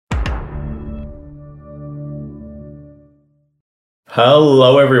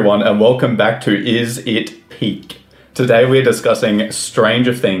Hello everyone and welcome back to Is It Peak? Today we're discussing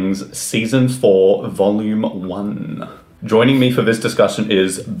Stranger Things Season 4 Volume 1. Joining me for this discussion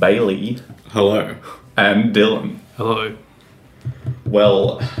is Bailey. Hello. And Dylan. Hello.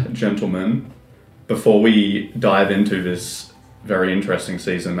 Well, gentlemen, before we dive into this very interesting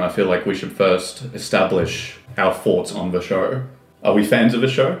season, I feel like we should first establish our thoughts on the show. Are we fans of the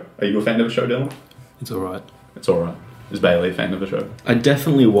show? Are you a fan of the show, Dylan? It's alright. It's alright. Is Bailey a fan of the show? I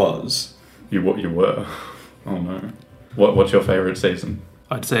definitely was. You were? Oh no. What's your favourite season?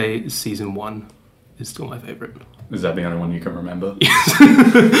 I'd say season 1 is still my favourite. Is that the only one you can remember?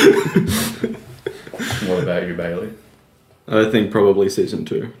 What about you, Bailey? I think probably season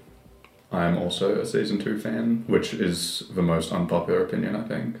 2. I am also a season 2 fan, which is the most unpopular opinion, I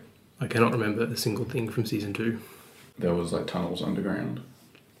think. I cannot remember a single thing from season 2. There was like tunnels underground.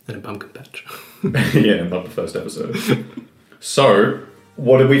 And a pumpkin patch. Yeah, not the first episode. So,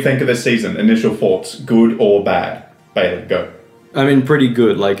 what did we think of this season? Initial thoughts, good or bad? Bailey, go. I mean, pretty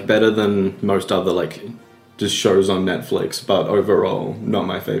good. Like, better than most other, just shows on Netflix. But overall, not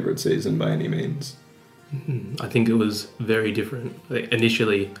my favourite season by any means. I think it was very different.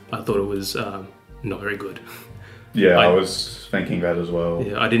 Initially, I thought it was not very good. Yeah, I was thinking that as well.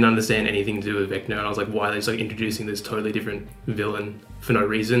 Yeah, I didn't understand anything to do with Vecna, and I was like, why are they just introducing this totally different villain for no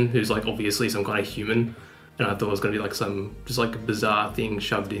reason, who's obviously some kind of human? And I thought it was going to be some bizarre thing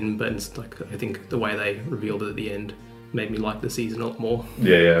shoved in, but it's I think the way they revealed it at the end made me like the season a lot more.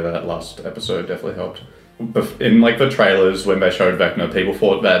 Yeah, that last episode definitely helped. In the trailers, when they showed Vecna, people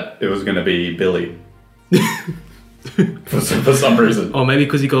thought that it was going to be Billy. for some reason. Or maybe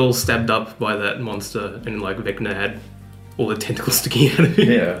because he got all stabbed up by that monster and Vecna had all the tentacles sticking out of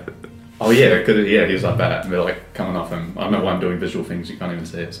him. Yeah. Oh yeah, because he's like that and they're coming off him. I don't know why I'm doing visual things you can't even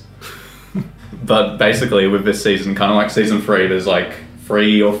see us. But basically with this season, kind of like season 3, there's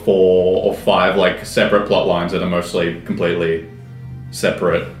 3 or 4 or 5 separate plot lines that are mostly completely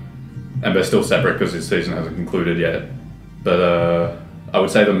separate. And they're still separate because this season hasn't concluded yet. But I would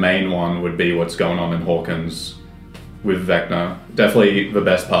say the main one would be what's going on in Hawkins with Vecna. Definitely the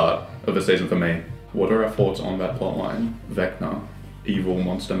best part of the season for me. What are our thoughts on that plotline? Vecna, evil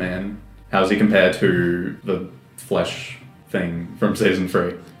monster man. How's he compared to the flesh thing from season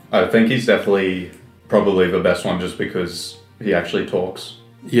 3? I think he's definitely probably the best one just because he actually talks.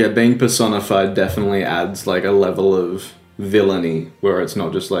 Yeah, being personified definitely adds a level of villainy where it's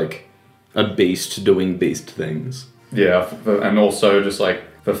not just a beast doing beast things. Yeah, and also just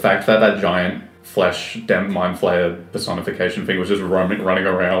the fact that giant flesh mind flayer personification thing was just running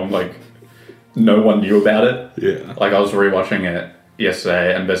around no one knew about it. Yeah. I was rewatching it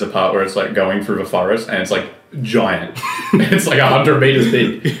yesterday and there's a part where it's going through the forest and it's giant. It's 100 meters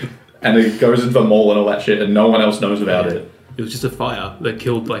big. And it goes into the mall and all that shit and no one else knows about it. It was just a fire that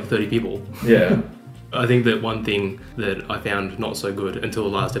killed 30 people. Yeah. I think that one thing that I found not so good until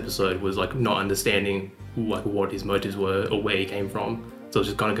the last episode was not understanding what his motives were or where he came from. So it's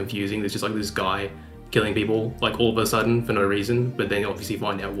just kind of confusing. There's just this guy killing people all of a sudden for no reason, but then you obviously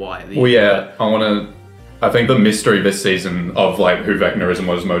find out why. Well, yeah, I think the mystery this season of who Vecna is and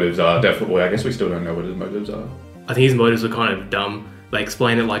what his motives are, definitely, I guess we still don't know what his motives are. I think his motives are kind of dumb. They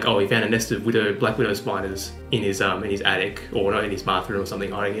explain it he found a nest of black widow spiders in his attic, or in his bathroom or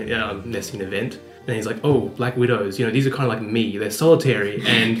something, hiding in a nesting event. And he's oh, black widows, these are kind of like me. They're solitary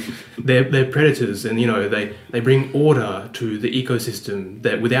and they're predators, and they bring order to the ecosystem.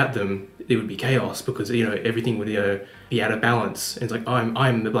 That without them, it would be chaos because everything would be out of balance. And it's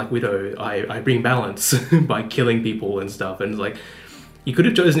I'm the black widow. I bring balance by killing people and stuff. And it's you could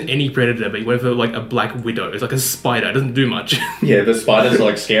have chosen any predator, but you went for a black widow. It's a spider. It doesn't do much. Yeah, the spiders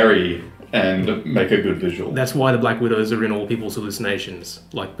are scary and make a good visual. That's why the black widows are in all people's hallucinations.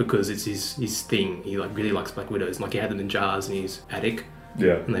 Because it's his thing. He really likes black widows. And he had them in jars in his attic.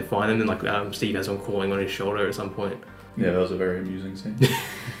 Yeah. And they find them and Steve has one crawling on his shoulder at some point. Yeah, that was a very amusing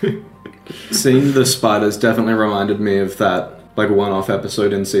scene. Seeing the spiders definitely reminded me of that one-off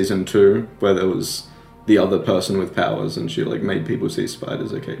episode in season 2 where there was the other person with powers and she made people see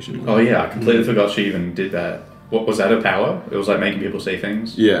spiders occasionally. Oh yeah, I completely forgot she even did that. What was that, a power? It was making people see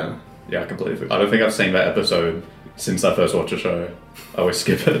things? Yeah. Yeah, I completely forgot. I don't think I've seen that episode since I first watched the show. I always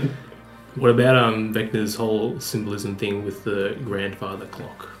skip it. What about Vecna's whole symbolism thing with the grandfather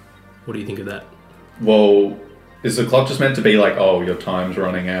clock? What do you think of that? Well, is the clock just meant to be oh, your time's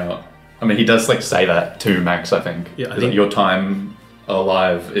running out? I mean, he does say that to Max, I think. Yeah, I think your time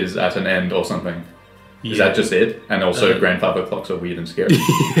alive is at an end or something. Yeah. Is that just it? And also grandfather clocks are weird and scary.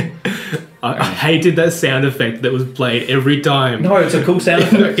 I hated that sound effect that was played every time. No, it's a cool sound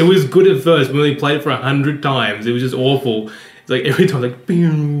effect. It was good at first, but when we played it for 100 times, it was just awful. It's like every time, like,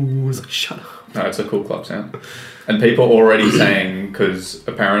 boom, it's like, shut up. No, it's a cool clock sound. And people are already saying, because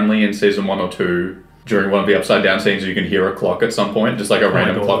apparently in season 1 or 2, during one of the upside down scenes, you can hear a clock at some point, just like a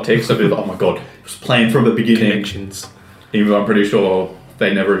random clock tick. So people, oh my god, it was planned from the beginning. Connections. Even though I'm pretty sure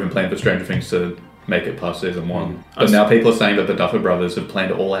they never even planned for Stranger Things to make it past season 1. But now people are saying that the Duffer Brothers have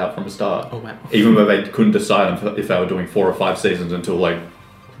planned it all out from the start. Oh wow. Even though they couldn't decide if they were doing 4 or 5 seasons until like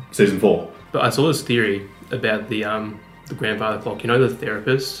season 4. But I saw this theory about the grandfather clock. You know the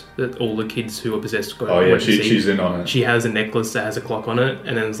therapist that all the kids who are possessed go. Oh yeah, went to see? she's in on it. She has a necklace that has a clock on it,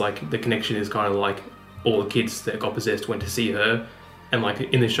 and then it's like the connection is kind of like all the kids that got possessed went to see her, and like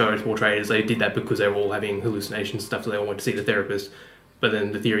in the show it's portrayed as they did that because they were all having hallucinations and stuff, so they all went to see the therapist. But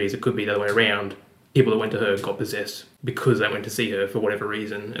then the theory is it could be the other way around. People that went to her got possessed because they went to see her for whatever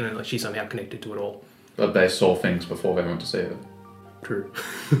reason, and then like she's somehow connected to it all. But they saw things before they went to see her. True.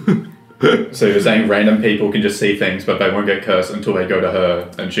 So you're saying random people can just see things, but they won't get cursed until they go to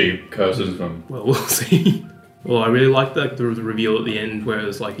her and she curses them. Well, we'll see. Well, I really liked the reveal at the end where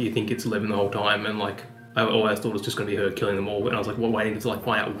it's like you think it's 11 the whole time, and like I always thought it was just going to be her killing them all, and I was like, well, waiting to like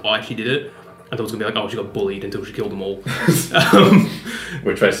find out why she did it. I thought it was going to be like, oh, she got bullied until she killed them all.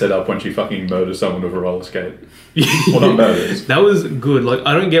 Which they set up when she fucking murders someone with a roller skate. Well, not murders. That was good. Like,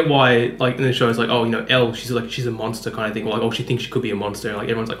 I don't get why, like, in the show, it's like, oh, you know, Elle, she's a monster kind of thing. Or like, oh, she thinks she could be a monster. And like,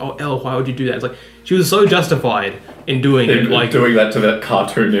 everyone's like, oh, Elle, why would you do that? It's like, she was so justified in doing it. Like, doing that to that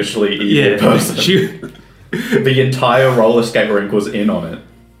cartoonishly evil person. The entire roller skate rink was in on it.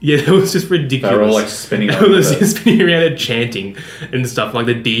 Yeah, it was just ridiculous. They were all like spinning around. It was just spinning around and chanting and stuff. Like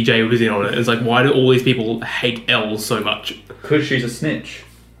the DJ was in on it. It's like, why do all these people hate Elle so much? Because she's a snitch.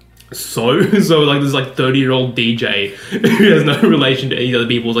 So like there's like 30-year-old DJ who has no relation to any other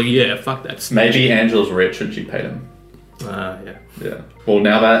people. It's like, yeah, fuck that snitch. Maybe Angela's rich and she paid him. Yeah. Yeah. Well,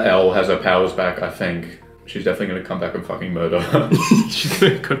 now that Elle has her powers back, I think she's definitely going to come back and fucking murder her. She's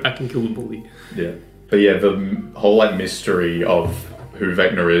going to go back and kill the bully. Yeah. But yeah, the whole like mystery of who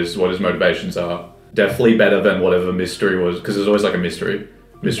Vecna is, what his motivations are, definitely better than whatever mystery was, because there's always like a mystery.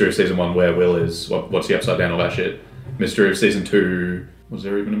 Mystery of season 1, where Will is, what's the upside down, all that shit. Mystery of season 2, was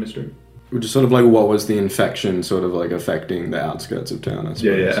there even a mystery? Which is sort of like what was the infection sort of like affecting the outskirts of town, I suppose.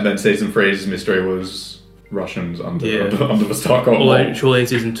 Yeah, and then season 3's mystery was Russians under the Stockholm Wall. Although surely in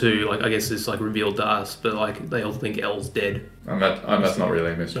season 2, like I guess it's like revealed to us, but like they all think Elle's dead. And that's not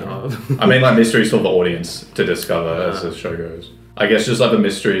really a mystery. No. I mean, like mysteries for the audience to discover as the show goes. I guess just like the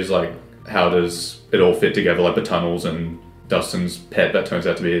mystery is like, how does it all fit together? Like the tunnels and Dustin's pet that turns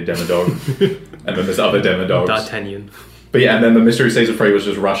out to be a Demodog. And then there's other Demodogs. D'Artagnan. But yeah, and then the mystery season 3 was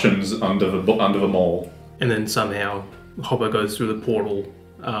just Russians under the mall. And then somehow Hopper goes through the portal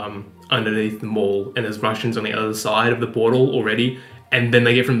underneath the mall, and there's Russians on the other side of the portal already. And then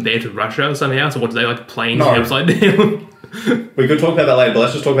they get from there to Russia somehow. So what do they like planes upside down? We could talk about that later, but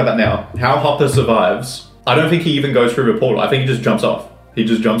let's just talk about that now. How Hopper survives. I don't think he even goes through the portal. I think he just jumps off. He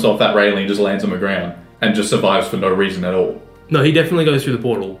just jumps off that railing, just lands on the ground, and just survives for no reason at all. No, he definitely goes through the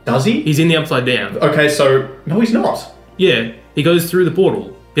portal. Does he? He's in the upside down. Okay, so... No, he's not. Yeah, he goes through the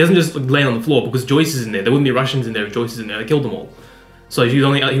portal. He doesn't just land on the floor, because Joyce is in there. There wouldn't be Russians in there if Joyce is in there. They killed them all. So he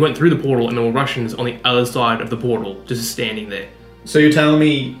went through the portal, and there were Russians on the other side of the portal, just standing there. So you're telling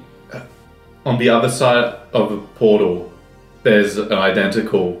me on the other side of the portal, there's an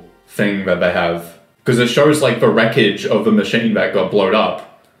identical thing that they have? Because it shows like the wreckage of the machine that got blown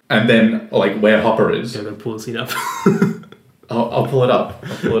up, and then like where Hopper is. I'm going to pull the scene up. I'll pull it up.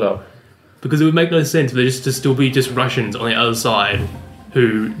 Because it would make no sense for there just to still be just Russians on the other side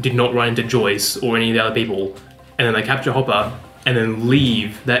who did not run into Joyce or any of the other people, and then they capture Hopper and then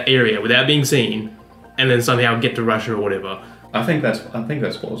leave that area without being seen, and then somehow get to Russia or whatever. I think that's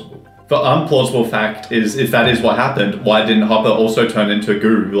plausible. The unplausible fact is, if that is what happened, why didn't Hopper also turn into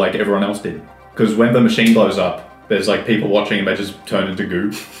goo like everyone else did? Because when the machine blows up, there's like people watching and they just turn into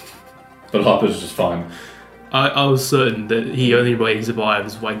goo. But Hopper's just fine. I was certain that the only way he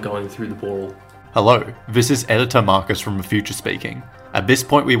survives is by going through the portal. Hello, this is Editor Marcus from the future speaking. At this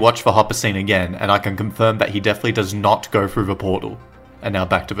point we watch the Hopper scene again, and I can confirm that he definitely does not go through the portal. And now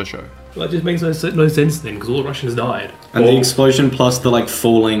back to the show. Well, it just makes no sense then, because all the Russians died. And the explosion plus the like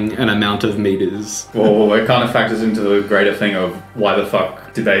falling an amount of meters. Well, it kind of factors into the greater thing of why the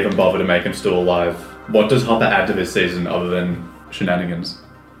fuck did they even bother to make him still alive? What does Hopper add to this season other than shenanigans?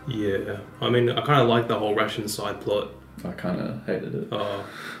 Yeah, I mean, I kind of like the whole Russian side plot. I kind of hated it.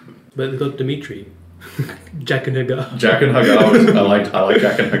 But they got Dmitri. Jack and Hagar. I like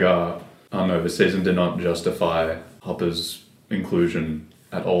Jack and Hagar. Oh no, this season did not justify Hopper's inclusion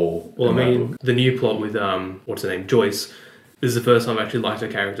at all. Well, I mean, the new plot with, what's her name, Joyce, This is the first time I actually liked her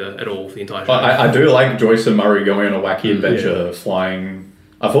character at all for the entire show. But I do like Joyce and Murray going on a wacky adventure, flying.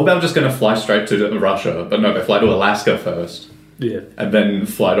 I thought they were just going to fly straight to Russia, but no, they fly to Alaska first. Yeah. And then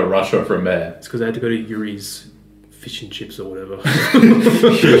fly to Russia from there. It's because they had to go to Yuri's fish and chips or whatever.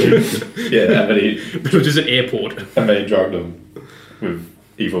 Yeah, and then Which was just an airport. And then he drugged them with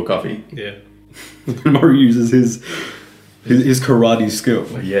evil coffee. Yeah. Murray uses his karate skill.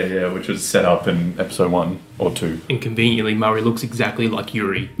 Yeah, which was set up in episode 1 or 2. And conveniently, Murray looks exactly like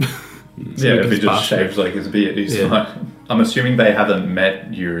Yuri. Yeah, if he just shaves like his beard, he's fine. I'm assuming they haven't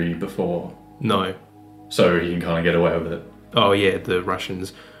met Yuri before, No. so he can kind of get away with it. Oh yeah, the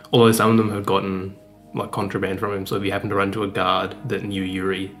Russians. Although some of them had gotten like contraband from him, so if you happen to run into a guard that knew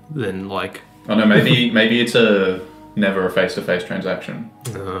Yuri, then like... Oh no, maybe it's never a face-to-face transaction.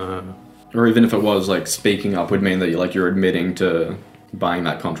 Or even if it was, like, speaking up would mean that you're admitting to buying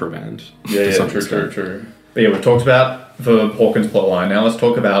that contraband. Yeah, true. But yeah, we've talked about the Hawkins plotline. Now let's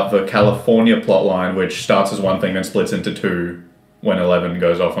talk about the California plotline, which starts as one thing and splits into two when 11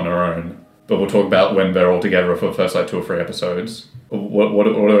 goes off on her own. But we'll talk about when they're all together for the first, 2 or 3 episodes. What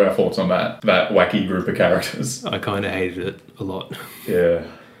are our thoughts on that wacky group of characters? I kind of hated it a lot. Yeah.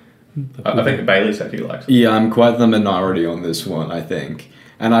 I think Bailey said he likes it. Yeah, I'm quite the minority on this one, I think.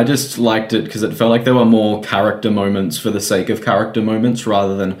 And I just liked it because it felt like there were more character moments for the sake of character moments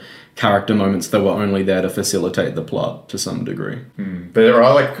rather than character moments that were only there to facilitate the plot to some degree. But there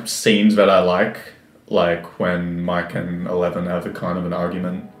are scenes that I like when Mike and 11 have a kind of an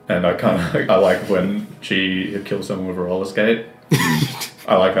argument. And I like when she kills someone with a roller skate.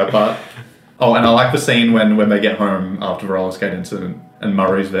 I like that part. Oh, and I like the scene when they get home after the roller skate incident and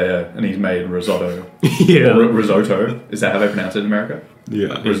Murray's there and he's made risotto. Yeah. Or risotto. Is that how they pronounce it in America?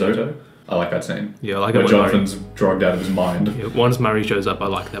 Yeah. Risotto. I like that scene. Yeah, I like it when when Jonathan's drugged out of his mind. Yeah, once Murray shows up, I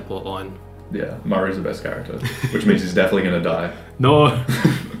like that plot line. Yeah, Murray's the best character, which means he's definitely going to die. No.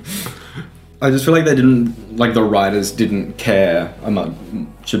 I just feel like the writers didn't care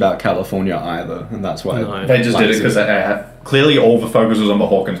much about California either, and that's why... No. They just did it because clearly all the focus was on the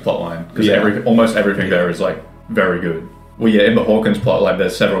Hawkins plotline, because almost everything there is very good. Well, yeah, in the Hawkins plot,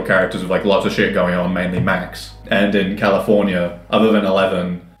 there's several characters with lots of shit going on, mainly Max. And in California, other than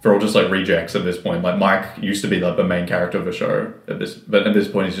 11, they're all just rejects at this point. Mike used to be the main character of the show, but at this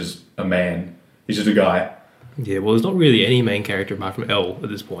point he's just a man. He's just a guy. Yeah, well, there's not really any main character apart from Elle at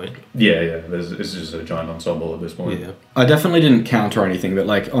this point. Yeah, it's just a giant ensemble at this point. Yeah. I definitely didn't counter anything, but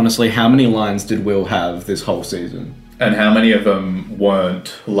honestly, how many lines did Will have this whole season? And how many of them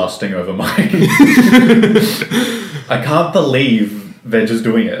weren't lusting over Mike? I can't believe they're just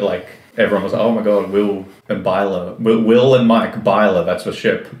doing it. Everyone was like, oh my god, Will and Byler. Will and Mike, Byler, that's the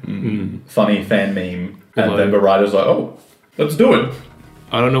ship. Mm-hmm. Funny fan meme. And then the writer's like, oh, let's do it.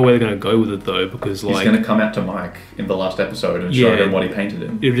 I don't know where they're going to go with it though, because he's going to come out to Mike in the last episode and show him what he painted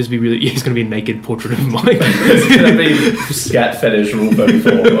him. It'll just be it's going to be a naked portrait of Mike. It's going to be scat fetish rule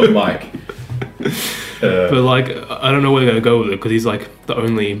 34 of Mike. But I don't know where they're going to go with it, because he's the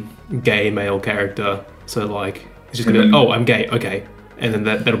only gay male character. So he's just going to go, oh, I'm gay, okay. And then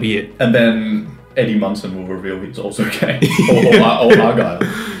that'll be it. And then Eddie Munson will reveal he's also gay. or Argyle.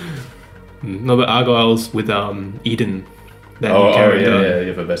 No, but Argyle's with Eden. Yeah,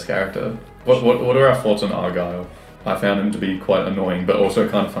 you're the best character. What are our thoughts on Argyle? I found him to be quite annoying, but also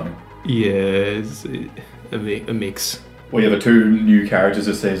kind of funny. Yeah, it's a mix. Well, yeah, the 2 new characters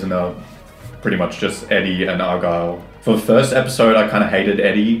this season are pretty much just Eddie and Argyle. For the first episode, I kind of hated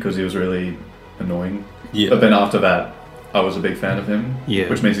Eddie because he was really annoying. Yeah. But then after that, I was a big fan of him. Yeah.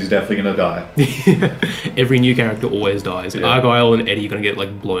 Which means he's definitely going to die. Every new character always dies. Yeah. Argyle and Eddie are going to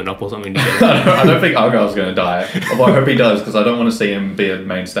get blown up or something. I don't think Argyle's going to die. Although I hope he does, because I don't want to see him be a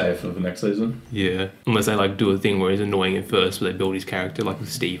mainstay for the next season. Yeah. Unless they do a thing where he's annoying at first, but they build his character with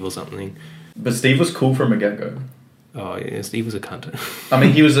Steve or something. But Steve was cool from the get-go. Oh yeah, Steve was a cunt. I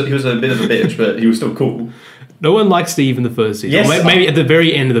mean, he was a bit of a bitch, but he was still cool. No one liked Steve in the first season. Yes, maybe at the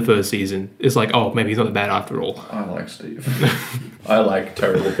very end of the first season, it's maybe he's not that bad after all. I like Steve. I like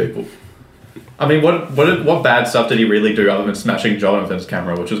terrible people. I mean, what bad stuff did he really do other than smashing Jonathan's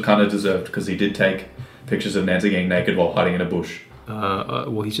camera, which was kind of deserved because he did take pictures of Nancy getting naked while hiding in a bush.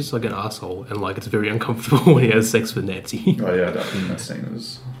 Well, he's just an asshole, and it's very uncomfortable when he has sex with Nancy. Oh yeah, that scene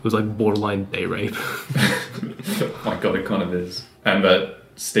is... It was borderline day rape. Oh my god, it kind of is. And that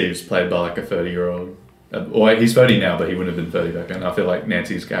Steve's played by a 30-year-old. Well, he's 30 now, but he wouldn't have been 30 back then. I feel like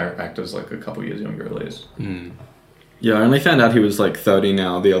Nancy's actor's a couple years younger at least. Mm. Yeah, I only found out he was 30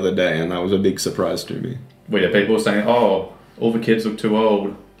 now the other day, and that was a big surprise to me. Well, yeah, people were saying, oh, all the kids look too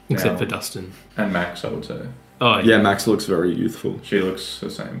old. Except for Dustin. And Max, I would say. Oh, yeah, Max looks very youthful. She looks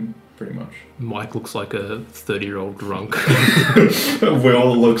the same. pretty much. Mike looks like a 30-year-old drunk.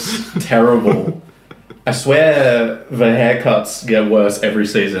 Will looks terrible. I swear the haircuts get worse every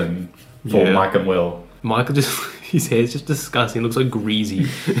season for Mike and Will. Mike his hair's just disgusting. It looks like greasy.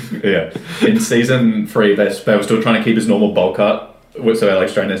 Yeah. In season 3, they were still trying to keep his normal bowl cut, so they like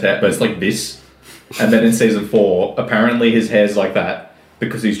straighten his hair, but it's like this. And then in season 4, apparently his hair's like that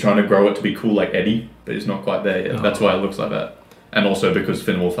because he's trying to grow it to be cool like Eddie, but he's not quite there yet. Oh. That's why it looks like that. And also because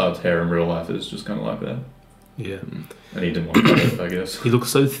Finn Wolfhard's hair in real life is just kind of like that. Yeah. And he didn't want to cut it, I guess. He looks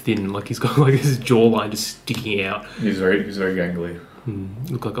so thin, like he's got like his jawline just sticking out. He's very gangly.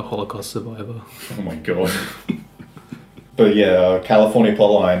 Look like a Holocaust survivor. Oh my god. But yeah, California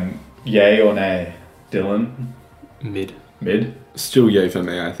plotline, yay or nay? Dylan? Mid? Still yay for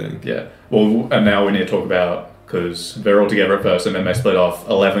me, I think. Yeah. Well, and now we need to talk about, because they're all together at first and then they split off.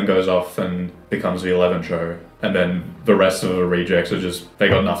 11 goes off and becomes the 11 show. And then the rest of the rejects are just, they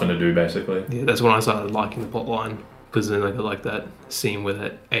got nothing to do basically. Yeah, that's when I started liking the plotline. Because then they got like that scene where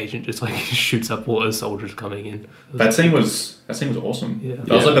that agent just like shoots up all those soldiers coming in. That scene was awesome. Yeah. That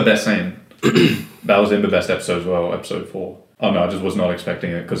was like the best scene. That was in the best episode as well, episode 4. Oh no, I just was not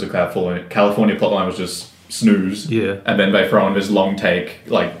expecting it because the California plotline was just snooze. Yeah. And then they throw in this long take,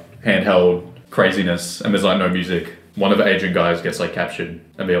 like handheld craziness, and there's like no music. One of the agent guys gets like captured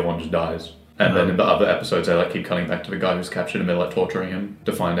and the other one just dies. And then in the other episodes they like keep cutting back to the guy who's captured and they're like torturing him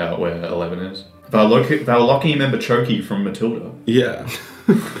to find out where 11 is. They were locking him in Chokey from Matilda. Yeah.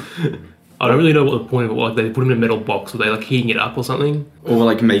 I don't really know what the point of it was. Like, they put him in a metal box. Were they like heating it up or something? Or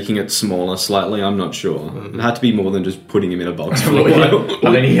like making it smaller slightly, I'm not sure. It had to be more than just putting him in a box. I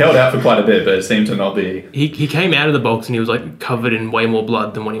mean, he held out for quite a bit, but it seemed to not be... He came out of the box and he was like covered in way more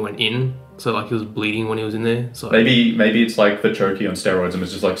blood than when he went in. So like he was bleeding when he was in there. So maybe it's like the Chokey on steroids and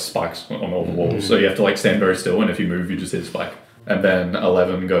it's just like spikes on all the walls. So you have to like stand very still and if you move you just hit a spike. And then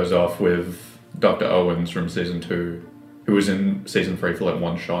 11 goes off with Dr. Owens from season 2, who was in season 3 for like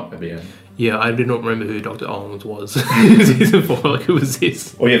one shot at the end. Yeah, I did not remember who Dr. Owens was in season 4. Like, who was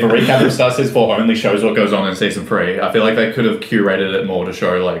this? Well, yeah, the recap of Star Season 4 only shows what goes on in season 3. I feel like they could have curated it more to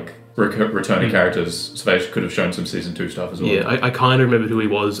show like returning characters, so they could have shown some season 2 stuff as well. Yeah, I kind of remember who he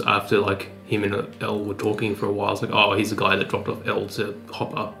was after like him and Elle were talking for a while. It's like, oh, he's the guy that dropped off Elle to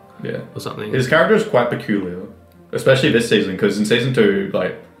Hopper. Yeah. Or something. His character is quite peculiar, especially this season, because in season 2,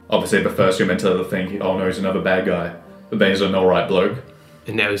 like, obviously at first you're meant to think, oh no, he's another bad guy, but then he's an alright bloke.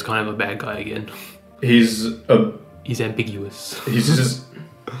 And now he's kind of a bad guy again. He's ambiguous.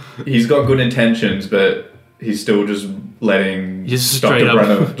 He's got good intentions, but he's still just letting straight Dr. up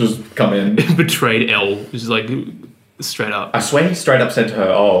Brenner just come in. Betrayed Elle, which is like straight up. I swear he straight up said to her,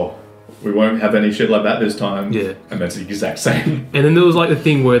 oh, we won't have any shit like that this time. Yeah. And that's the exact same. And then there was like the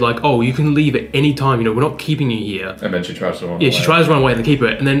thing where like, oh, you can leave at any time, you know, we're not keeping you here. And then she tries to run away. Yeah, she tries to run away and they keep her.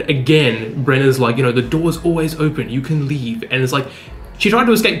 And then again, Brenner's like, you know, the door's always open, you can leave. And it's like, she tried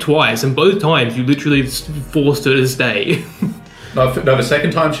to escape twice, and both times you literally forced her to stay. No, the second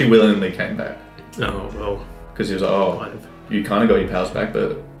time she willingly came back. Oh, well. Because he was like, oh, you kind of got your powers back,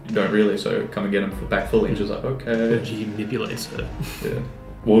 but you don't really, so come and get them back fully. And she's like, okay. And she manipulates her. Yeah.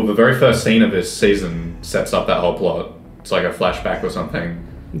 Well, the very first scene of this season sets up that whole plot. It's like a flashback or something.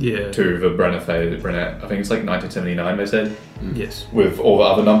 Yeah. To the Brenner, I think it's like 1979, they said. Yes. With all the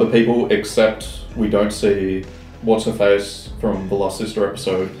other number people, except we don't see What's-Her-Face from the Lost Sister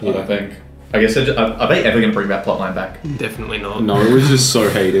episode, I don't think. I guess, are they ever going to bring that plotline back? Definitely not. No, it was just so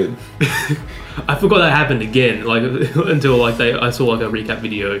hated. I forgot that happened again, like, until like I saw like a recap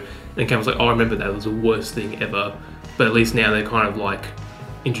video, and Cam was like, oh, I remember that, it was the worst thing ever. But at least now they're kind of like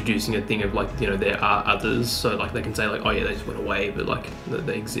introducing a thing of like, you know, there are others, so like they can say like, oh yeah, they just went away, but like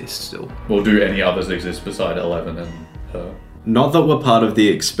they exist still. Well, do any others exist beside 11 and her? Not that we're part of the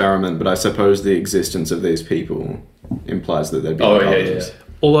experiment, but I suppose the existence of these people implies that they'd be others. Yeah.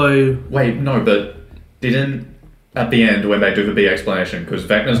 Although... Wait, no, but didn't... At the end, when they do the big explanation, because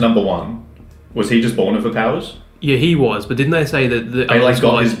Vecna's number 1, was he just born with the powers? Yeah, he was, but didn't they say that... They like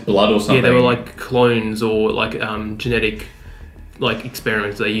got his blood or something? Yeah, they were like clones or like genetic like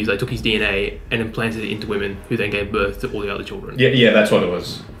experiments they used. They took his DNA and implanted it into women who then gave birth to all the other children. Yeah, that's what it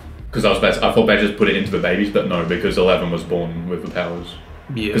was. Because I thought they just put it into the babies, but no, because 11 was born with the powers.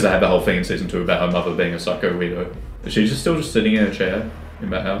 Yeah. Because they had the whole thing in season 2 about her mother being a psycho weirdo. Is she still just sitting in a chair in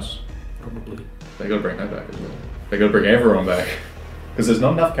that house? Probably. They gotta bring her back as well. They gotta bring everyone back. Because there's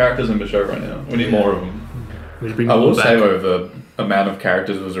not enough characters in the show right now. We need more of them. I will say though, the amount of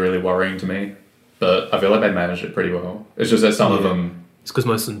characters was really worrying to me. But I feel like they managed it pretty well. It's just that some of them... It's because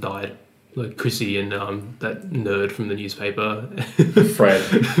most of them died. Like Chrissy and that nerd from the newspaper.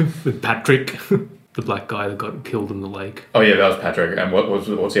 Fred. With Patrick. The black guy that got killed in the lake. Oh yeah, that was Patrick. And what's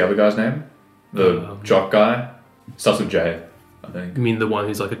the other guy's name? The jock guy? Starts with J, I think. You mean the one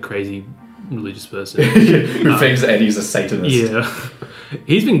who's like a crazy religious person? Who thinks Eddie's a Satanist. Yeah.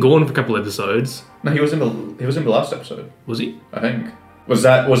 He's been gone for a couple episodes. No, he was in the last episode. Was he? I think. Was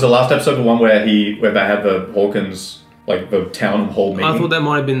the last episode the one where they had the Hawkins, like the town hall meeting? I thought that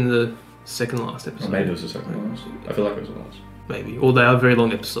might have been the second last episode. Or maybe it was the second last. I feel like it was the last. Maybe. Or they are very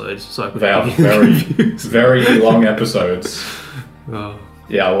long episodes, so I could They are very long episodes. Oh.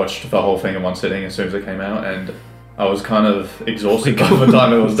 Yeah, I watched the whole thing in one sitting as soon as it came out, and I was kind of exhausted by the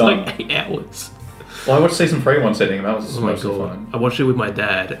time it was done. Like 8 hours. Well, I watched season 3 in one sitting, and that was mostly God. fun. I watched it with my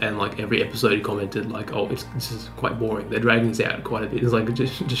dad, and like every episode he commented like, "Oh, this is quite boring. They're dragging this out quite a bit." It's like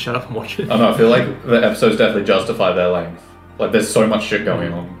just shut up and watch it. I know. I feel like the episodes definitely justify their length. Like, there's so much shit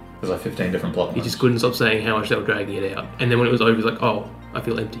going on. There's like 15 different plot lines. He just couldn't stop saying how much they were dragging it out, and then when it was over, he's like, "Oh, I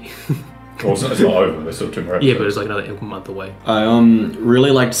feel empty." Well, it's not over. There's still 2 more episodes. Yeah, but it's like another month away. I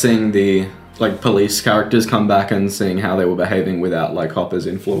really liked seeing the police characters come back and seeing how they were behaving without like Hopper's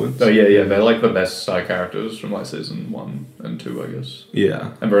influence. Oh yeah, they're like the best side characters from like season 1 and 2, I guess.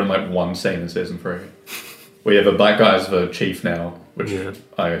 Yeah. And we're in like one scene in season 3. We have the black guy's the chief now, which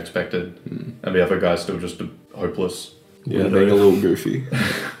I expected, and the other guy's still just hopeless. Yeah, being a little goofy.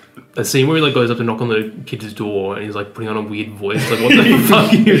 A scene where he like goes up to knock on the kid's door and he's like putting on a weird voice, like, "What the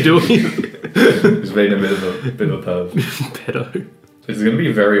fuck are you doing?" He's being a bit of a perv. Pedo. It's going to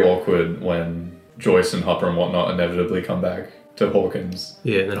be very awkward when Joyce and Hopper and whatnot inevitably come back to Hawkins.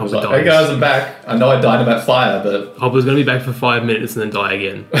 Yeah, and then I was Hopper like, dies. "Hey guys, I'm back. I know I died in that fire, but..." Hopper's gonna be back for 5 minutes and then die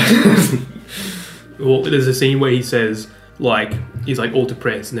again. Well, there's a scene where he says, like, he's like all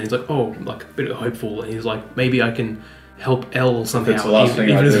depressed, and then he's like, "Oh, like a bit hopeful," and he's like, "Maybe I can help Elle somehow." It's the last thing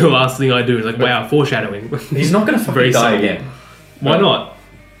I even if it's do. the last thing I do. It's like, wow, foreshadowing. He's not going to fucking Very die subtle. again. Why not?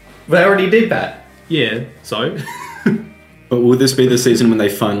 They already did that. Yeah, so? But will this be the season when they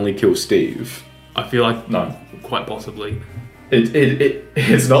finally kill Steve? I feel like No. quite possibly.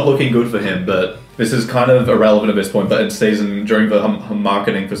 It's not looking good for him, but this is kind of irrelevant at this point. But during the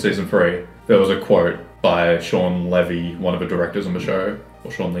marketing for season 3, there was a quote by Sean Levy, one of the directors on the show,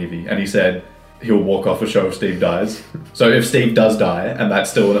 or Sean Levy, and he said he'll walk off the show if Steve dies. So if Steve does die, and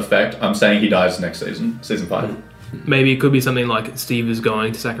that's still in effect, I'm saying he dies next season 5. Maybe it could be something like Steve is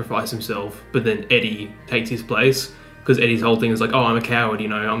going to sacrifice himself, but then Eddie takes his place, because Eddie's whole thing is like, "Oh, I'm a coward,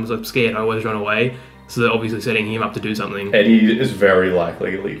 I'm like scared, I always run away." So they're obviously setting him up to do something. Eddie is very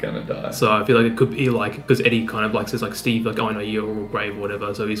likely gonna die. So I feel like it could be like, because Eddie kind of like says like, Steve, like, "Oh, I know you're all brave or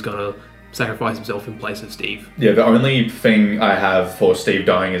whatever," so he's gonna sacrifice himself in place of Steve. Yeah, the only thing I have for Steve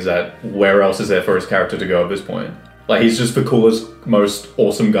dying is that where else is there for his character to go at this point? Like, he's just the coolest, most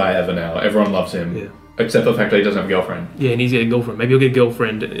awesome guy ever now. Everyone loves him. Yeah. Except for the fact that he doesn't have a girlfriend. Yeah, and he's got a girlfriend. Maybe he'll get a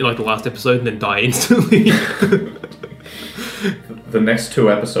girlfriend in like the last episode and then die instantly. The next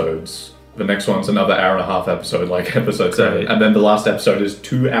 2 episodes, the next one's another hour and a half episode, like episode 7. Great. And then the last episode is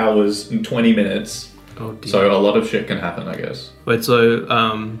 2 hours and 20 minutes. Oh dear. So a lot of shit can happen, I guess. Wait,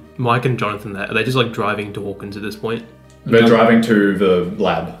 so Mike and Jonathan, are they just like driving to Hawkins at this point? They're driving to the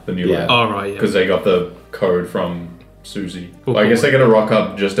lab, the new Yeah. lab. Oh, right, yeah. Because they got the code from Susie. Oh, Well, I guess cool. they're going to rock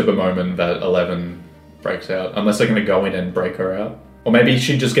up just at the moment that 11 breaks out. Unless they're going to go in and break her out. Or maybe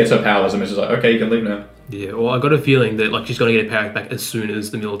she just gets her powers and it's just like, "Okay, you can leave now." Yeah, well, I got a feeling that like she's going to get her powers back as soon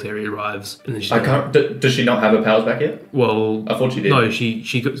as the military arrives. And then she's Does she not have her powers back yet? Well, I thought she did. No, she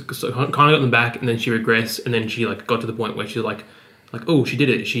kind of got them back, and then she regressed, and then she like got to the point where she's like, "Oh, she did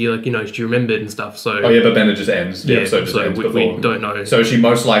it." She she remembered and stuff. So Oh yeah, but then it just ends. The episode just ends we before. don't know. So she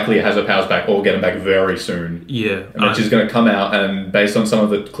most likely has her powers back or get them back very soon. Yeah, And then she's going to come out, and based on some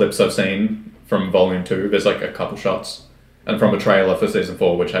of the clips I've seen from Volume 2, there's like a couple shots. And from a trailer for Season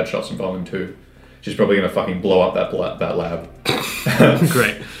 4, which had shots from Volume 2, she's probably going to fucking blow up that lab.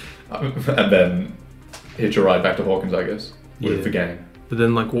 Great. And then hitch a ride back to Hawkins, I guess, with the gang. But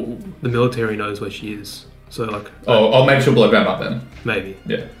then like the military knows where she is, so like I'll make sure blow them up then. maybe.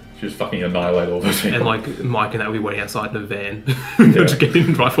 Yeah. Just fucking annihilate all those people. And like Mike and that will be waiting outside in a van. They'll just get in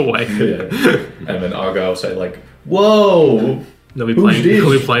and drive away. Yeah. And then Argyle will say like, "Whoa! They'll be Who's playing. this?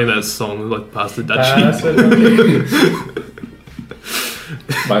 They'll be playing that song like past the Pass duchy. it on."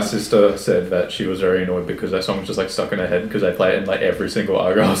 My sister said that she was very annoyed because that song was just like stuck in her head because they play it in like every single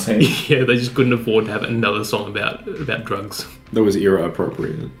Argyle scene. Yeah, they just couldn't afford to have another song about drugs. That was era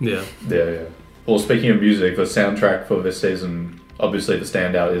appropriate. Yeah. Yeah. Well, speaking of music, the soundtrack for this season, obviously the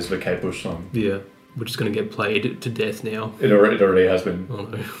standout is the Kate Bush song. Yeah. We're just going to get played to death now. It already has been. Oh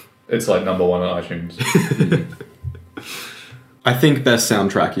no. It's like number 1 on iTunes. I think best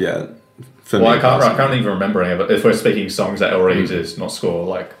soundtrack yet. For Well, me I can't personally. even remember any of it. If we're speaking songs that already exist, not score,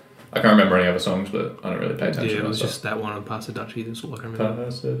 like I can't remember any other songs, but I don't really pay attention. Yeah, it was to just that one on Pasadachi. That's all I can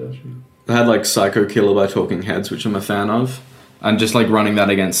remember. They had like Psycho Killer by Talking Heads, which I'm a fan of. And just like running that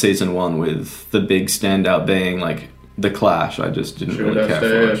against season 1 with the big standout being like The Clash, I just didn't really care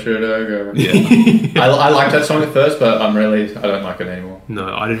for it. Should I go? Yeah. I liked that song at first, but I don't like it anymore.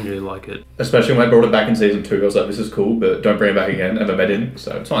 No, I didn't really like it. Especially when I brought it back in season 2, I was like, this is cool, but don't bring it back again. And they didn't,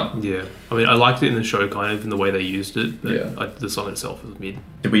 so it's fine. Yeah. I mean, I liked it in the show kind of in the way they used it, but Yeah. the song itself was mid.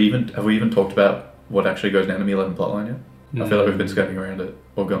 Have we even talked about what actually goes down in the 11 plotline yet? I feel like we've been skirting around it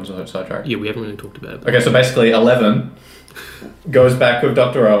or gone to the sidetrack. Yeah, we haven't really talked about it. Okay, so basically 11 goes back with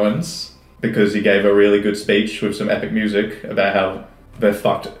Dr. Owens because he gave a really good speech with some epic music about how they're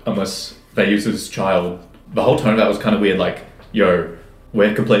fucked unless they use this child. The whole tone of that was kind of weird, like, yo,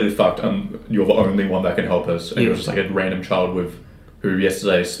 we're completely fucked and you're the only one that can help us. And you're just like a random child who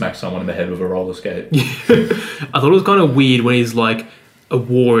yesterday smacked someone in the head with a roller skate. I thought it was kind of weird when he's like, a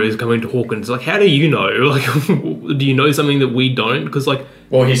war is coming to Hawkins. Like, how do you know? Like, do you know something that we don't? Because, like...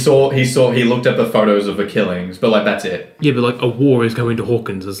 Well, he looked at the photos of the killings, but, like, that's it. Yeah, but, like, a war is coming to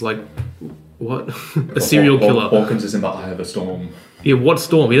Hawkins. It's like, what? A serial killer. Hawkins is in the eye of a storm. Yeah, what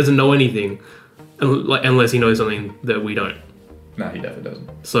storm? He doesn't know anything. Unless he knows something that we don't. No, he definitely doesn't.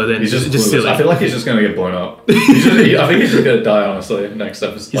 So then he's just silly. I feel like he's just going to get blown up. I think he's just going to die, honestly, next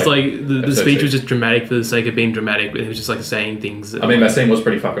episode. It's like the speech was just dramatic for the sake of being dramatic, but he was just like saying things. I mean, that scene was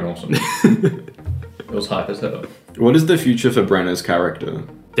pretty fucking awesome. It was hype as hell. What is the future for Brenner's character?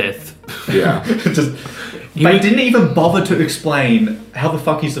 Death. Yeah. They didn't even bother to explain how the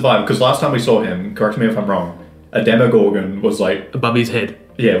fuck he survived, because last time we saw him, correct me if I'm wrong, a Demogorgon was like... above his head.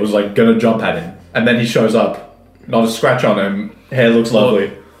 Yeah, was like going to jump at him. And then he shows up, not a scratch on him, hair looks lovely.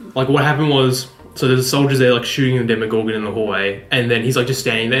 Well, like what happened was, so there's soldiers there like shooting the Demogorgon in the hallway, and then he's like just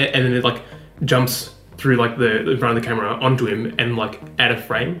standing there, and then it like jumps through like in front of the camera onto him and like out of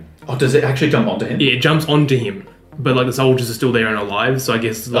frame. Oh, does it actually jump onto him? Yeah, it jumps onto him. But like the soldiers are still there and alive, so I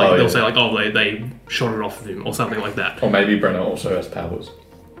guess like they'll say like, oh, they shot it off of him or something like that. Or maybe Brenner also has powers.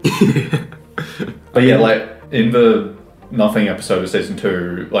 But yeah, like in the Nothing episode of season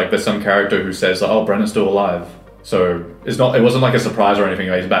 2, like there's some character who says like, oh, Brenner's still alive. So it wasn't like a surprise or anything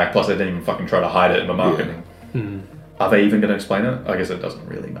that he's back, plus they didn't even fucking try to hide it in the marketing. Yeah. Mm. Are they even going to explain it? I guess it doesn't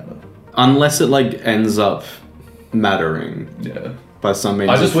really matter. Unless it like ends up mattering. Yeah. By some means.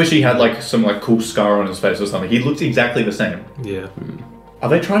 I just wish he had like some like cool scar on his face or something. He looked exactly the same. Yeah. Are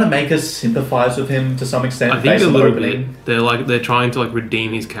they trying to make us sympathize with him to some extent? I think a little bit. They're trying to like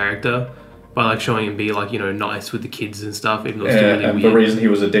redeem his character by like showing him be like, you know, nice with the kids and stuff. Even though it's really and weird. the reason he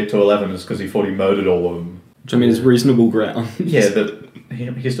was a dick to 11 is because he thought he murdered all of them. Which I mean is reasonable ground. Yeah, but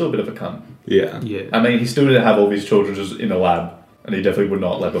he's still a bit of a cunt. Yeah. Yeah. I mean, he still didn't have all these children just in a lab, and he definitely would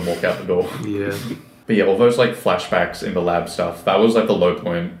not let them walk out the door. Yeah. But yeah, all those like flashbacks in the lab stuff, that was like the low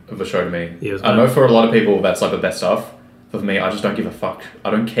point of the show to me. Yeah, I know for a lot of people that's like the best stuff. But for me, I just don't give a fuck.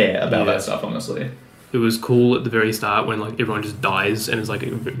 I don't care about that stuff, honestly. It was cool at the very start when like everyone just dies and it's like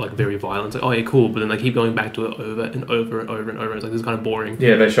very violent. It's like, oh yeah, cool, but then they keep going back to it over and over and over and over. It's like, this is kind of boring.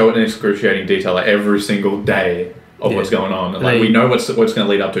 Yeah, they show it in excruciating detail like every single day of what's going on, and like we know what's going to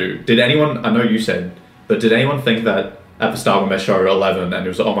lead up to. Did anyone? I know you said, but did anyone think that at the start when they show 11 and it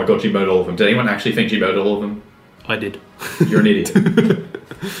was like, oh my god, she murdered all of them? Did anyone actually think she murdered all of them? I did. You're an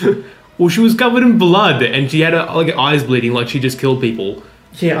idiot. Well, she was covered in blood and she had her eyes bleeding like she just killed people.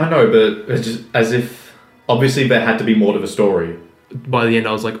 Yeah, I know, but it's just as if obviously there had to be more to the story. By the end,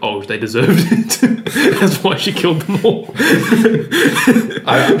 I was like, oh, they deserved it. That's why she killed them all.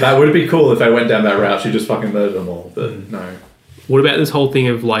 That would be cool if they went down that route. She just fucking murdered them all, but no. What about this whole thing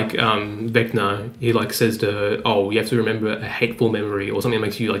of like Vecna? He like says to her, "Oh, you have to remember a hateful memory or something that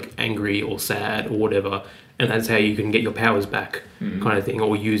makes you like angry or sad or whatever, and that's how you can get your powers back, kind of thing,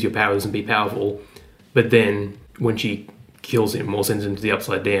 or use your powers and be powerful." But then when she kills him or sends him to the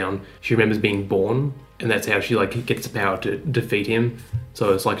Upside Down, she remembers being born, and that's how she like gets the power to defeat him.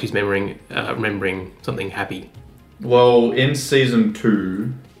 So it's like she's remembering something happy. Well, in season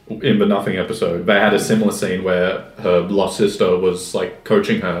 2. In the Nothing episode, they had a similar scene where her lost sister was like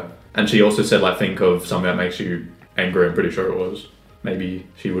coaching her, and she also said like, think of something that makes you angry. I'm pretty sure it was. Maybe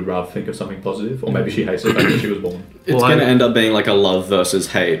she would rather think of something positive, or maybe she hates the fact that she was born. It's going to end up being like a love versus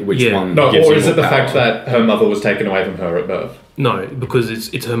hate. Which one? No, gives or you is it the more fact power? that her mother was taken away from her at birth? No, because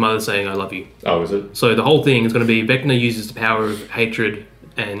it's her mother saying "I love you." Oh, is it? So the whole thing is going to be Vecna uses the power of hatred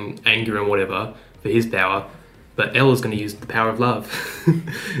and anger and whatever for his power. But Ella's going to use the power of love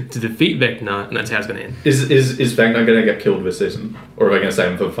to defeat Vecna, and that's how it's going to end. Is Vecna going to get killed this season? Or are they going to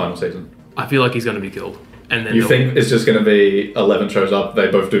save him for the final season? I feel like he's going to be killed. And then You think it's just going to be 11 shows up, they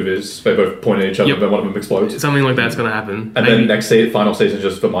both do this, they both point at each other, Yep. then one of them explodes. something like that's going to happen. And then next final season is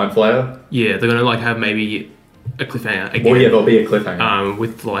just for Mind Flayer. Yeah, they're going to like have maybe a cliffhanger again. Well, yeah, there'll be a cliffhanger.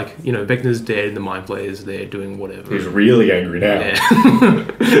 With like, you know, Vecna's dead and the Mind Flayer's there doing whatever. He's really angry now.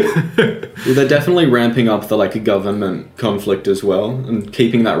 Yeah. Well, they're definitely ramping up the like government conflict as well, and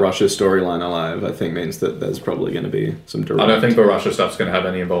keeping that Russia storyline alive. I think means that there's probably going to be some direct. I don't think the Russia stuff's going to have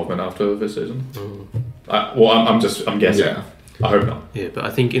any involvement after this season. I'm guessing. Yeah. I hope not. Yeah, but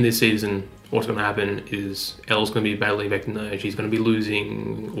I think in this season, what's going to happen is Elle's going to be battling Vecna, she's going to be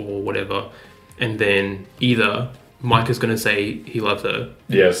losing or whatever, and then either Mike is going to say he loves her,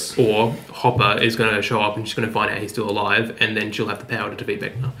 Yes. or Hopper is going to show up and she's going to find out he's still alive, and then she'll have the power to defeat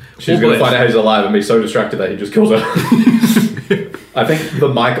Vecna. She's going to find out he's alive and be so distracted that he just kills her. I think the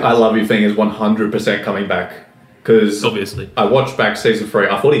Mike I love you thing is 100% coming back. Because Obviously. I watched back season 3.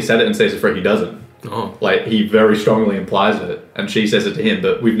 I thought he said it in season 3. He doesn't. Oh. Like, he very strongly implies it. And she says it to him,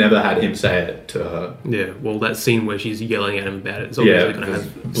 but we've never had him say it to her. Yeah, well, that scene where she's yelling at him about it is Yeah, obviously going to have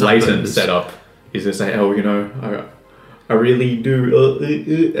some blatant purpose. setup. He's going to say, oh, you know, I really do.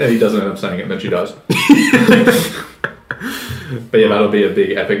 And he doesn't end up saying it, and then she does. But yeah, that'll be a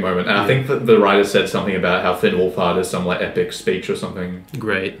big epic moment. And I think that the writer said something about how Finn Wolfhard is some like epic speech or something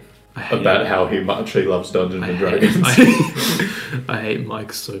Great. I hate about it. how much he loves Dungeons and I Dragons. I hate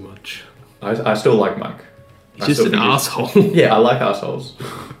Mike so much. I still like Mike. He's just an asshole. Yeah, I like assholes.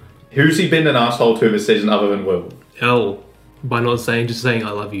 Who's he been an asshole to this season other than Will? Hell, by not just saying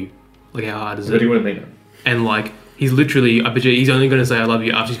I love you. Like, how hard is What do it? you want to mean? And like, he's literally, I bet you he's only going to say I love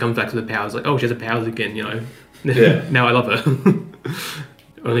you after she comes back to the powers. Like, oh, she has the powers again, you know. Yeah. Now I love her.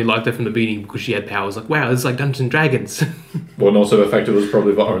 Only liked her from the beginning because she had powers. Like, wow, this is like Dungeons and Dragons. Well, and also the fact it was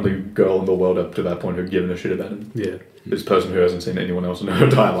probably the only girl in the world up to that point who'd given a shit about him. Yeah. This person who hasn't seen anyone else in her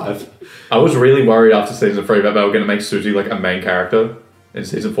entire life. I was really worried after season 3 that they were going to make Susie like a main character in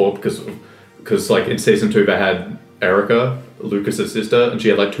season 4 because like in season 2 they had Erica, Lucas's sister, and she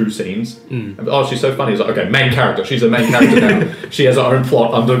had like 2 scenes. And, oh, she's so funny. It's like, okay, main character. She's a main character now. She has her own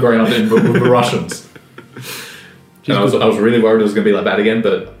plot underground with the Russians. And I was really worried it was going to be like that again,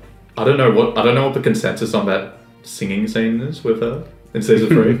 but I don't know what the consensus on that singing scene is with her in season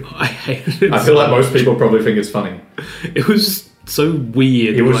 3. I hated it. I feel like most people probably think it's funny. It was so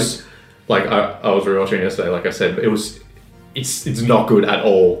weird. It was like I was rewatching yesterday, like I said, but it's not good at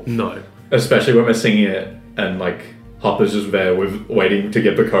all. No. Especially when we're singing it and like Hopper's just there waiting to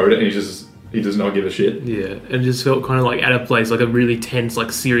get the code and he does not give a shit. Yeah, it just felt kind of like out of place, like a really tense,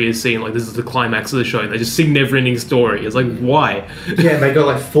 like serious scene. Like this is the climax of the show. And they just sing never-ending story. It's like, why? Yeah, they go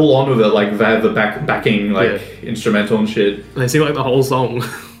like full on with it, like they have the backing like instrumental and shit. And they sing like the whole song.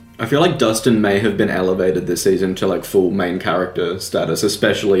 I feel like Dustin may have been elevated this season to like full main character status,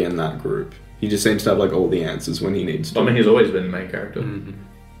 especially in that group. He just seems to have like all the answers when he needs to. I mean, he's always been the main character.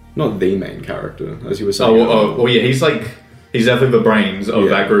 Not the main character, as you were saying. Well, yeah, he's definitely the brains of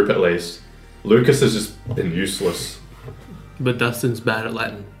that group at least. Lucas has just been useless. But Dustin's bad at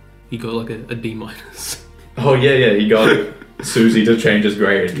Latin. He got like a D minus. Oh yeah, he got Susie to change his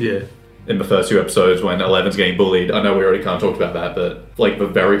grade. Yeah. In the first 2 episodes when Eleven's getting bullied. I know we already can't talk about that, but like the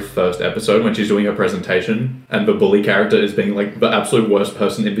very first episode when she's doing her presentation and the bully character is being like the absolute worst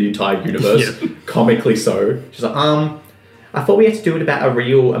person in the entire universe, comically so. She's like, I thought we had to do it about a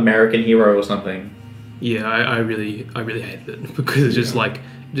real American hero or something. Yeah, I really hated it because it's just like,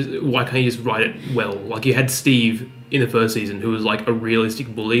 why can't you just write it well? Like you had Steve in the first season who was like a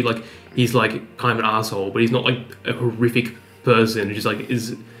realistic bully. Like he's like kind of an asshole, but he's not like a horrific person who just like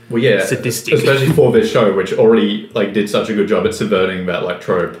is sadistic. Especially for this show, which already like did such a good job at subverting that like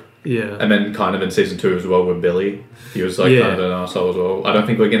trope. Yeah. And then kind of in season 2 as well with Billy, he was like kind of an asshole as well. I don't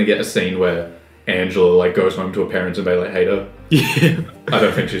think we're gonna get a scene where Angela like goes home to her parents and they like hate her. Yeah. I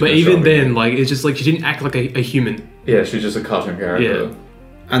don't think she's. But even then, like it's just like she didn't act like a human. Yeah, she's just a cartoon character. Yeah.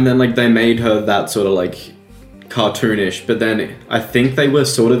 And then like they made her that sort of like cartoonish, but then I think they were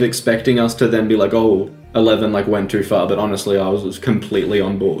sort of expecting us to then be like, oh, 11 like went too far, but honestly I was completely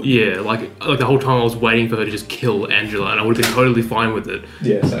on board. Yeah, like the whole time I was waiting for her to just kill Angela and I would have been totally fine with it.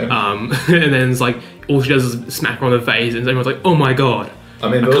 Yeah, same. And then it's like all she does is smack her on the face and everyone's like, oh my god. I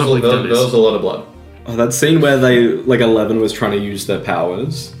mean, there was a lot of blood. Oh, that scene where they like 11 was trying to use their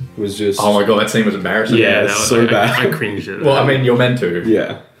powers was just... Oh my god, that scene was embarrassing. Yeah, that was so bad. I cringed at it. Well, I mean, you're meant to.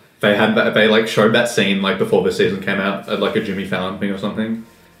 Yeah. They like showed that scene like before the season came out at like a Jimmy Fallon thing or something.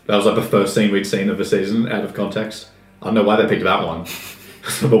 That was like the first scene we'd seen of the season out of context. I don't know why they picked that one.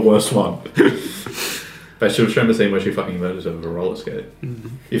 It's the worst one. They should have shown the scene where she fucking murders over a roller skate. Mm-hmm.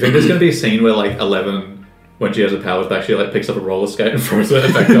 You think there's going to be a scene where like 11, when she has her powers back, she like picks up a roller skate and throws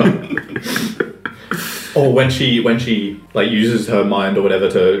it back up? Or when she like uses her mind or whatever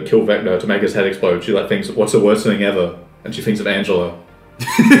to kill Vecna to make his head explode, she like thinks, "What's the worst thing ever?" And she thinks of Angela.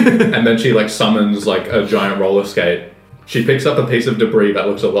 And then she like summons like a giant roller skate. She picks up a piece of debris that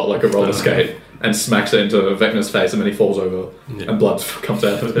looks a lot like a roller skate and smacks it into Vecna's face, and then he falls over and blood comes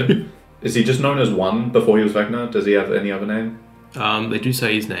out of it. Is he just known as One before he was Vecna? Does he have any other name? They do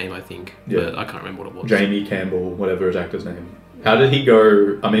say his name, I think, but I can't remember what it was. Jamie Campbell, whatever his actor's name. How did he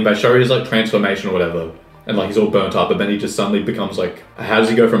go? I mean, they show his like transformation or whatever, and like he's all burnt up, but then he just suddenly becomes like. How does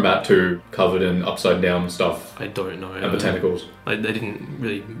he go from that to covered in upside down stuff? I don't know. And the tentacles. Like, they didn't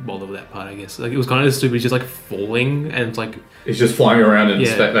really bother with that part, I guess. Like, it was kind of stupid. He's just like falling, and it's like he's just flying around in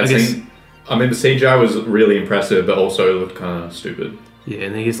that guess, scene. I mean, the CGI was really impressive, but also it looked kind of stupid. Yeah,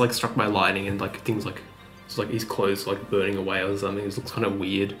 and then he gets like struck by lightning, and like things like. It's like his clothes like burning away or something. It looks kind of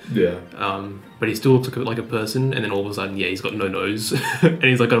weird. Yeah. But he still looks like a person, and then all of a sudden, he's got no nose, and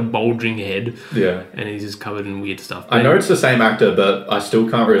he's like got a bulging head. Yeah. And he's just covered in weird stuff. I know it's the same actor, but I still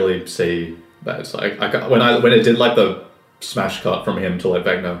can't really see that. It's like when it did like the smash cut from him to like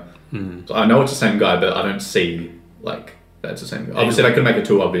Vecna. So I know it's the same guy, but I don't see like that's the same guy. Obviously, they could make it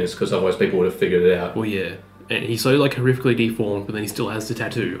too obvious because otherwise people would have figured it out. Well, yeah. And he's so like horrifically deformed, but then he still has the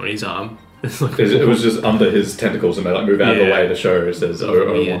tattoo on his arm. Like, it was just under his tentacles, and they like move out of the way to show it says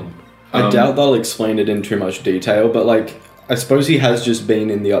 001. I doubt they'll explain it in too much detail, but like I suppose he has just been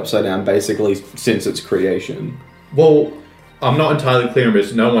in the Upside Down basically since its creation. Well, I'm not entirely clear on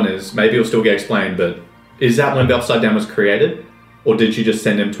this. No one is. Maybe it'll still get explained, but is that when the Upside Down was created? Or did she just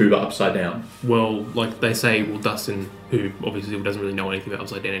send him to the Upside Down? Well, like they say, Dustin, who obviously doesn't really know anything about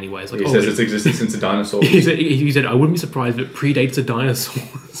Upside Down anyway, is like, he says it's existed since the dinosaurs. he said, I wouldn't be surprised if it predates the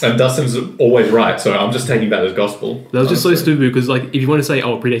dinosaurs. And Dustin's always right, so I'm just taking that as gospel. That was just so stupid, because like, if you want to say, it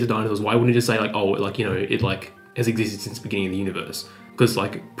predates the dinosaurs, why wouldn't you just say like, it like has existed since the beginning of the universe? Because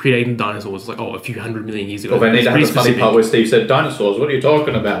like predating dinosaurs is like a few 100 million years ago. Well, they need to have a funny part where Steve said, "Dinosaurs? What are you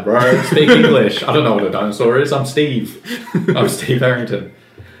talking about, bro? Speak English." I don't know what a dinosaur is. I'm Steve. I'm Steve Harrington.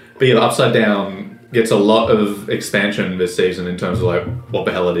 But yeah, the Upside Down gets a lot of expansion this season in terms of like what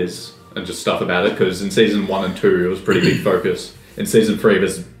the hell it is and just stuff about it. Because in season 1 and 2, it was pretty big focus. In season 3,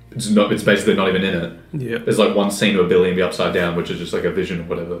 it's basically not even in it. Yeah. There's like one scene of Billy in the Upside Down, which is just like a vision or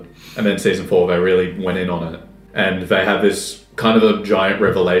whatever. And then season 4, they really went in on it. And they have this kind of a giant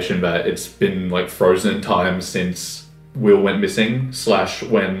revelation that it's been like frozen in time since Will went missing /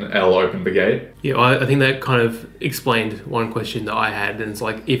 when Elle opened the gate. Yeah, I think that kind of explained one question that I had, and it's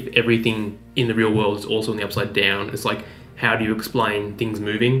like, if everything in the real world is also in the Upside Down, it's like, how do you explain things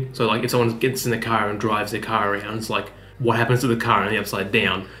moving? So like, if someone gets in the car and drives their car around, it's like, what happens to the car in the Upside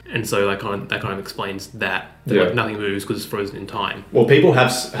Down? And so that kind of explains that like nothing moves because it's frozen in time. Well, people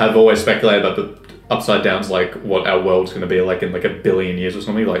have always speculated that the Upside Down's like what our world's going to be like in like 1 billion years or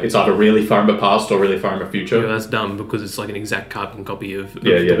something. Like it's either really far in the past or really far in the future. Yeah, that's dumb because it's like an exact carbon copy of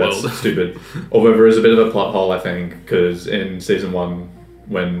the that's world. Stupid. Although there is a bit of a plot hole, I think, because in season 1,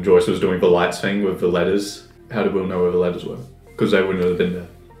 when Joyce was doing the lights thing with the letters, how did Will know where the letters were? Because they wouldn't have been there.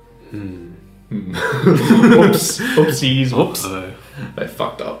 Whoops. Oopsies. Whoops. They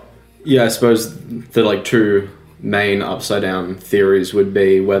fucked up. Yeah, I suppose the like two main Upside Down theories would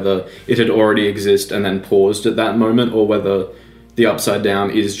be whether it had already existed and then paused at that moment, or whether the Upside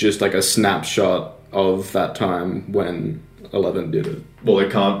Down is just like a snapshot of that time when 11 did it. Well, it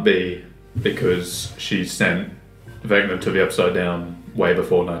can't be, because she sent Vecna to the Upside Down way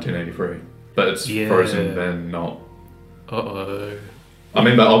before 1983. But it's frozen then not. Uh-oh. I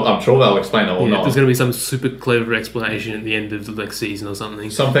mean, but I'm sure they'll explain it or not. There's going to be some super clever explanation at the end of the next season or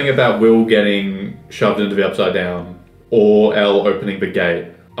something. Something about Will getting shoved into the Upside Down or Elle opening the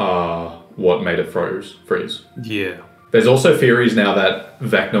gate are what made it freeze. Yeah. There's also theories now that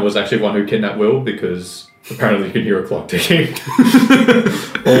Vecna was actually the one who kidnapped Will, because apparently you can hear a clock ticking.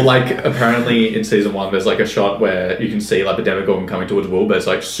 Or like apparently in season 1 there's like a shot where you can see like the Demogorgon coming towards Will, but it's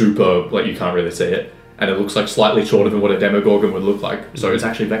like super, like you can't really see it. And it looks like slightly shorter than what a Demogorgon would look like. So it's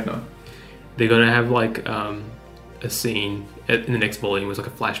actually Vecna. They're going to have like a scene in the next volume. It was like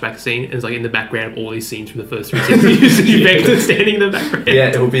a flashback scene. And it's like in the background of all these scenes from the first 3 seasons. You see Vecna standing in the background. Yeah,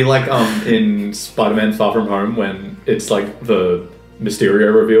 it would be like in Spider-Man Far From Home when it's like the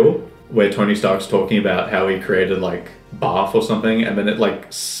Mysterio reveal where Tony Stark's talking about how he created like bath or something, and then it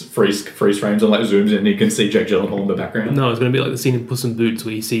like freeze frames and like zooms in and you can see Jake Gyllenhaal in the background. No, it's going to be like the scene in Puss in Boots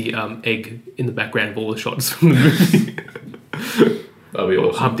where you see Egg in the background of all the shots from the movie. That'd be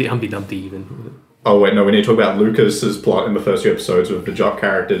awesome. Humpty Dumpty even. Oh wait, no, we need to talk about Lucas's plot in the first 2 episodes with the Jock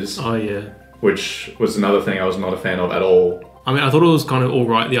characters. Oh yeah. Which was another thing I was not a fan of at all. I mean, I thought it was kind of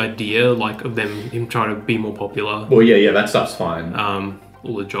alright, the idea, like, of him trying to be more popular. Well, yeah, that stuff's fine.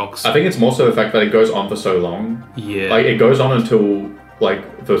 all the jocks. I think it's more so the fact that it goes on for so long. Yeah. Like, it goes on until,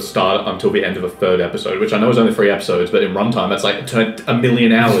 like, the start, until the end of a third episode, which I know is only 3 episodes, but in runtime, that's like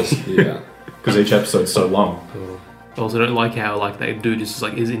 1,000,000 hours. Yeah. Because each episode's so long. I also don't like how, like, that dude just,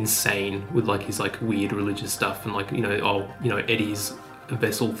 like, is insane with, like, his, like, weird religious stuff and, like, Eddie's a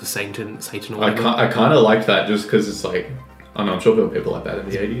vessel for Satan or whatever. I kind of like that just because it's like, I don't know, I'm sure there were people like that in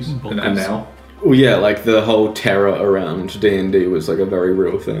the 80s and now. Well, yeah, like the whole terror around D&D was like a very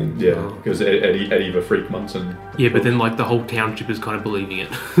real thing. Yeah, because Eddie the Freak Munson. Yeah, but then, like, the whole township is kind of believing it.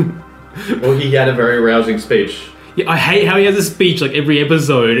 Well, he had a very rousing speech. Yeah, I hate how he has a speech, like, every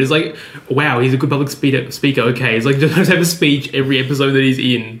episode. It's like, wow, he's a good public speaker, okay. It's like, just have a speech every episode that he's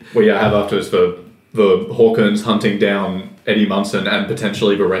in. Well, yeah, I have afterwards the Hawkins hunting down Eddie Munson and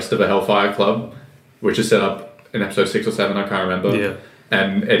potentially the rest of the Hellfire Club, which is set up in episode 6 or 7, I can't remember. Yeah.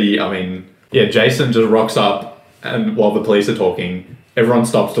 And Eddie, Jason just rocks up, and while the police are talking, everyone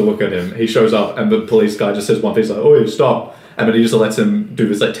stops to look at him. He shows up, and the police guy just says one thing, he's like, "Oh, stop!" And then he just lets him do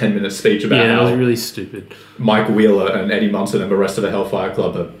this like 10-minute speech about that how was really stupid. Mike Wheeler and Eddie Munson and the rest of the Hellfire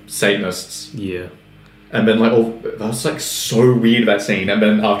Club are Satanists. Yeah. And then that was like so weird, that scene. And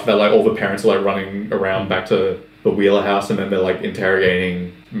then after that, like all the parents are like running around back to the Wheeler house, and then they're like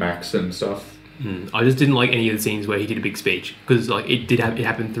interrogating Max and stuff. I just didn't like any of the scenes where he did a big speech because like it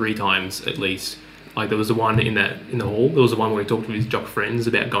happened 3 times at least. Like there was the one in the hall. There was the one where he talked to his jock friends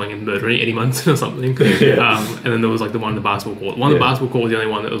about going and murdering Eddie Munson or something. Yeah. And then there was like the one in the basketball court. The basketball court was the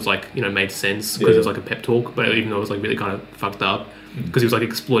only one that was like made sense because it was like a pep talk, but even though it was like really kind of fucked up because he was like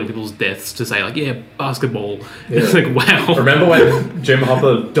exploiting people's deaths to say like basketball. Yeah. It's like wow. Remember when Jim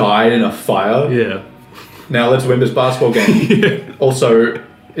Hopper died in a fire? Yeah. Now let's win this basketball game. Also,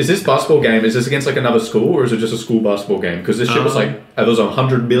 is this basketball game, is this against like another school or is it just a school basketball game? Because this shit was like, there was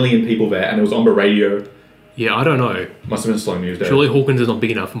 100 million people there and it was on the radio. Yeah, I don't know. Must have been slow news there. Surely Hawkins is not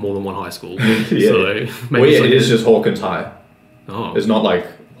big enough for more than one high school. Yeah. So maybe it is just Hawkins High. Oh. It's not like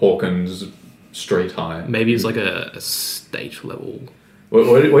Hawkins Street High. Maybe it's like a state level.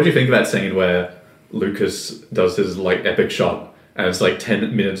 What do you think of that scene where Lucas does his like epic shot and it's like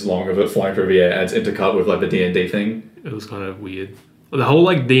 10 minutes long of it flying through the air and it's intercut with like the D&D thing? It was kind of weird. The whole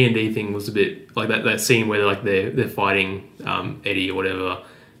like D&D thing was a bit like that scene where they're fighting Eddie or whatever.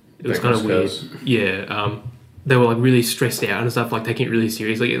 It was kind of weird. Yeah, they were like really stressed out and stuff, like taking it really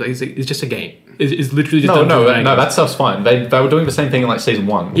seriously. Like it's just a game. It's literally just no, that stuff's fine. They were doing the same thing in like season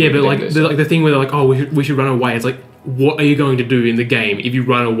 1. Yeah, but like the thing where they're like, oh, we should run away. It's like, what are you going to do in the game if you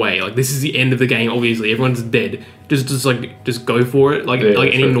run away? Like this is the end of the game. Obviously, everyone's dead. Just go for it. Like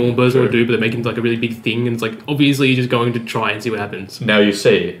any normal person would do, but they're making like a really big thing, and it's like obviously you're just going to try and see what happens. Now you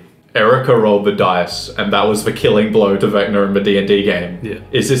see, Erica rolled the dice, and that was the killing blow to Vecna in the D&D game. Yeah.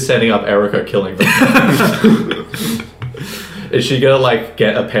 Is this setting up Erica killing Vecna? Is she gonna like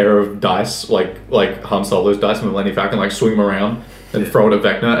get a pair of dice, like Han Solo's dice from Millennium Falcon, like swing them around and throw it at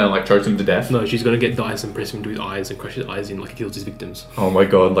Vecna and like choke him to death? No, she's gonna get dice and press him into his eyes and crush his eyes in like he kills his victims. Oh my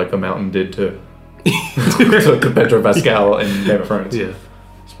god, like the Mountain did to Pedro Pascal in Game of Thrones. Yeah.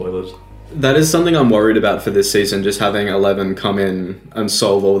 Spoilers. That is something I'm worried about for this season, just having 11 come in and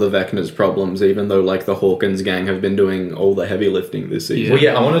solve all the Vecna's problems, even though like the Hawkins gang have been doing all the heavy lifting this season. Well,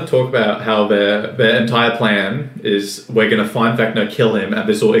 yeah, I want to talk about how their entire plan is we're going to find Vecna, kill him, and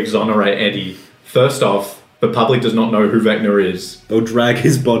this will exonerate Eddie. First off, the public does not know who Vecna is. They'll drag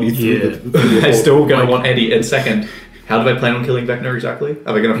his body through They're still going to want Eddie. And second, how do they plan on killing Vecna exactly?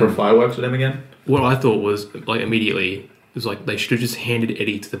 Are they going to throw fireworks at him again? What I thought was, like, immediately, it was like they should have just handed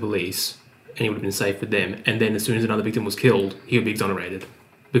Eddie to the police and he would have been safe with them. And then as soon as another victim was killed, he would be exonerated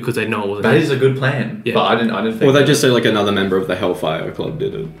because they'd know it wasn't That him. is a good plan. Yeah. But I didn't think... Or they just say like another member of the Hellfire Club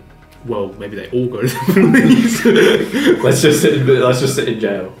did it. Well, maybe they all go to the police. let's just sit in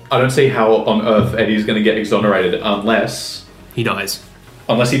jail. I don't see how on earth Eddie's going to get exonerated unless He dies.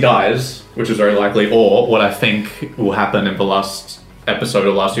 he dies, which is very likely, or what I think will happen in the last episode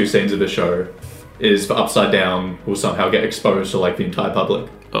or last few scenes of the show is the Upside Down will somehow get exposed to like the entire public.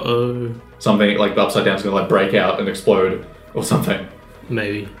 Uh-oh. Something like the Upside Down's going to like break out and explode or something.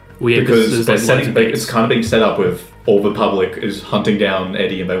 Maybe. Well, yeah, Because there's, like, loads of it's kind of being set up with all the public is hunting down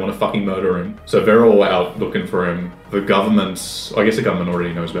Eddie and they want to fucking murder him. So they're all out looking for him. The government's... I guess the government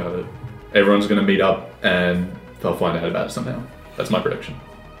already knows about it. Everyone's going to meet up and they'll find out about it somehow. That's my prediction.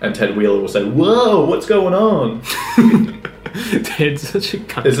 And Ted Wheeler will say, "Whoa, what's going on?" Ted's such a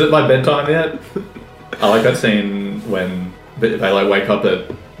cunt. Is it my bedtime yet? I like that scene when they like wake up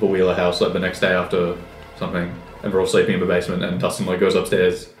at the Wheeler house like the next day after something and they're all sleeping in the basement and Dustin like goes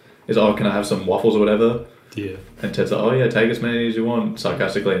upstairs. He's like, "Oh, can I have some waffles or whatever?" Yeah. And Ted's like, oh yeah, take as many as you want,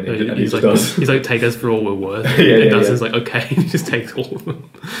 sarcastically, and he He's just like, does. he's like, take us for all we're worth. Yeah, and yeah, Dustin's yeah. like, okay, he just takes all of them.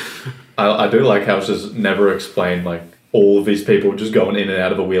 I do like how it's just never explained, like, all of these people just going in and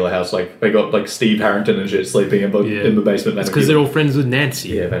out of a Wheeler house. Like, they got, like, Steve Harrington and shit sleeping in the basement. It's because they're all friends with Nancy.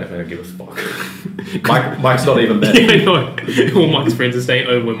 Yeah, they don't give a fuck. Mike's not even there. Yeah, I know. All Mike's friends are staying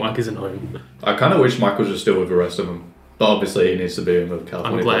over when Mike isn't home. I kind of wish Mike was just still with the rest of them. But obviously he needs to be in the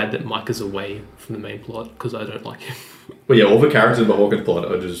California I'm glad plot. that Mike is away from the main plot because I don't like him. But yeah, all the characters in the Hawkins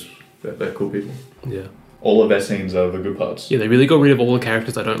plot are just... They're cool people. Yeah. All of their scenes are the good parts. Yeah, they really got rid of all the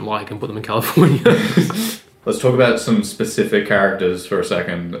characters I don't like and put them in California. Let's talk about some specific characters for a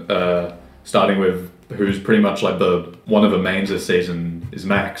second. Starting with who's pretty much like one of the mains this season is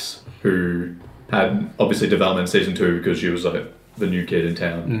Max, who had obviously development in season 2 because she was like the new kid in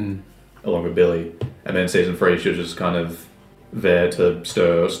town, along with Billy. And then season 3 she was just kind of there to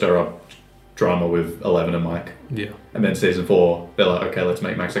stir up drama with Eleven and Mike. Yeah. And then season 4 they're like, okay, let's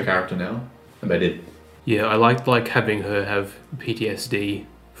make Max a character now. And they did. Yeah, I liked like having her have PTSD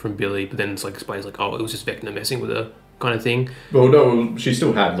from Billy, but then it's like explains like, oh, it was just Vecna messing with her kind of thing. Well, no, she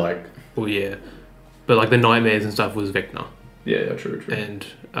still had like... Well, yeah. But like the nightmares and stuff was Vecna. Yeah, true. And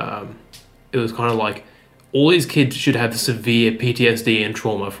it was kind of like, all these kids should have severe PTSD and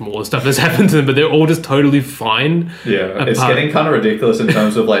trauma from all the stuff that's happened to them, but they're all just totally fine. Yeah, it's getting kind of ridiculous in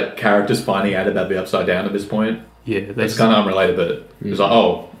terms of like characters finding out about the Upside Down at this point. Yeah, it's kind of unrelated, but it's like,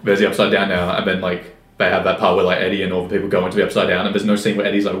 oh, there's the Upside Down now, and then like they have that part where like Eddie and all the people go into the Upside Down, and there's no scene where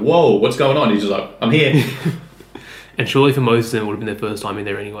Eddie's like, whoa, what's going on? He's just like, I'm here. And surely for most of them it would have been their first time in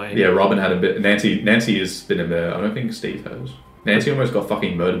there anyway. Yeah, Robin had a bit. Nancy has been in there. I don't think Steve has. Nancy almost got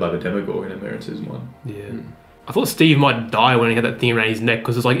fucking murdered by the Demogorgon in there in season 1. Yeah. I thought Steve might die when he had that thing around his neck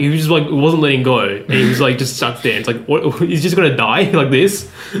because it's like he was just like, it wasn't letting go, and he was like just stuck there. It's like, what? He's just gonna die like this?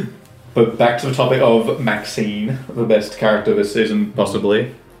 But back to the topic of Maxine, the best character this season,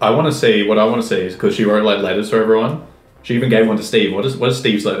 possibly. What I want to see is, because she wrote like letters to everyone. She even gave one to Steve. What does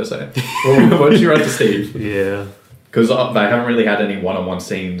Steve's letter say? What did she write to Steve? Yeah. Because they haven't really had any one-on-one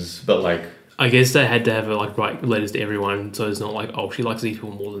scenes, but like... I guess they had to have her like write letters to everyone, so it's not like, oh, she likes these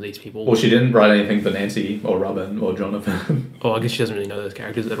people more than these people. Well, she didn't write anything for Nancy or Robin or Jonathan. Oh, I guess she doesn't really know those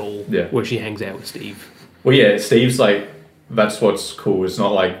characters at all. Yeah. Where she hangs out with Steve. Well, yeah, Steve's like... That's what's cool. It's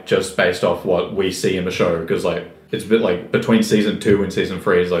not like just based off what we see in the show, because like it's a bit like between season 2 and season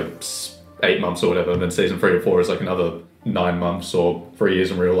 3 is like 8 months or whatever, and then season 3 or 4 is like another 9 months or 3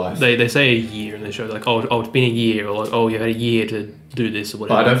 years in real life. They say a year in the show, like, oh, it's been a year, or like, oh, you had a year to do this or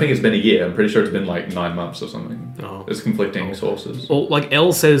whatever. But I don't think it's been a year. I'm pretty sure it's been like 9 months or something. Oh. There's conflicting sources. Well, like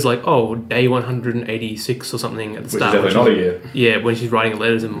Elle says, like, oh, day 186 or something at the start. Which is definitely not a year. Yeah, when she's writing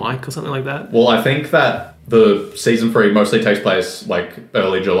letters to Mike or something like that. Well, I think that the season 3 mostly takes place like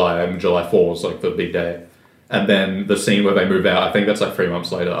early July, and July 4 is like the big day. And then the scene where they move out, I think that's like 3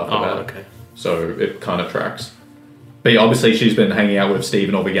 months later after that. Okay. So it kind of tracks. But yeah, obviously she's been hanging out with Steve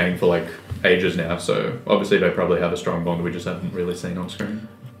and all the gang for like ages now, so obviously they probably have a strong bond we just haven't really seen on screen.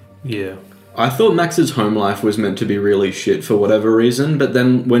 Yeah. I thought Max's home life was meant to be really shit for whatever reason, but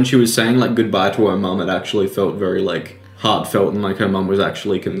then when she was saying like goodbye to her mum, it actually felt very like heartfelt and like her mum was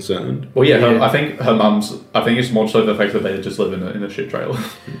actually concerned. Well, yeah. I think it's more so the fact that they just live in a shit trailer.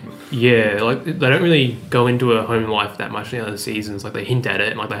 Yeah, like they don't really go into her home life that much in the other seasons. Like they hint at it,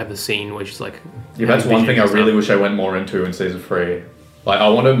 and like they have the scene where she's like. Yeah, that's one thing I really wish I went more into in season 3. Like I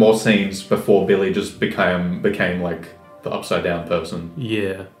wanted more scenes before Billy just became like the upside down person.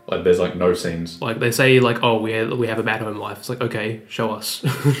 Yeah. Like there's like no scenes. Like they say like, oh, we have a bad home life. It's like, okay, show us.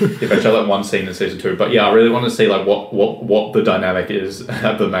 If I show that one scene in season 2, but yeah, I really want to see like what the dynamic is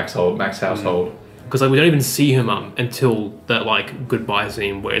at the Max household. Because like we don't even see her mum until that like goodbye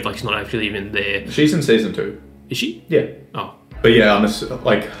scene where like she's not actually even there. She's in season 2. Is she? Yeah. Oh. But yeah,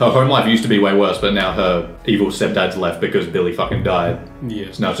 like her home life used to be way worse, but now her evil stepdad's left because Billy fucking died.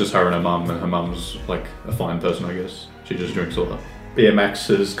 Yeah. So now it's just her and her mum, and her mum's like a fine person, I guess. She just drinks a lot. But yeah, Max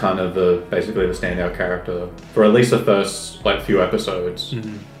is kind of basically the standout character for at least the first like few episodes,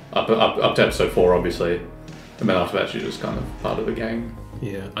 up to episode 4, obviously, and then after that she's just kind of part of the gang.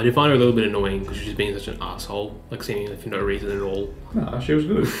 Yeah, I did find her a little bit annoying because she's being such an asshole, like seemingly for no reason at all. Nah, she was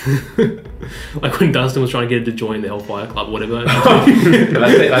good. Like when Dustin was trying to get her to join the Hellfire Club or whatever.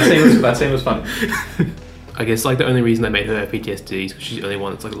 that scene was fun. I guess like the only reason they made her have PTSD is because she's the only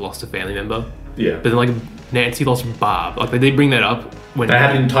one that's like lost a family member. Yeah. But then like Nancy lost Barb. Like they did bring that up when they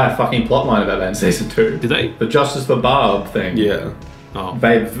had an entire fucking plotline about that in season 2. Did they? The Justice for Barb thing. Yeah. Oh.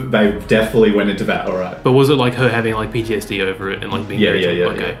 They definitely went into that, alright. But was it like her having like PTSD over it and like being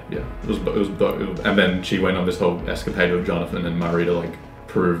Okay. Yeah. It was, and then she went on this whole escapade with Jonathan and Murray to like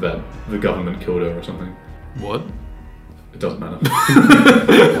prove that the government killed her or something. What? It doesn't matter.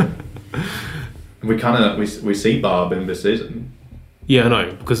 we see Barb in this season. Yeah, I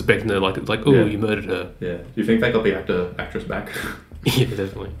know, because back then it's like, oh, Yeah. you murdered her. Yeah. Do you think they got the actress back? Yeah,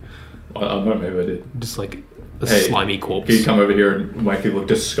 definitely. I don't know, maybe I did. Just like a Hey, slimy corpse. Can you come over here and make you look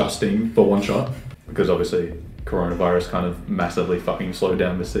disgusting for one shot? Because obviously coronavirus kind of massively fucking slowed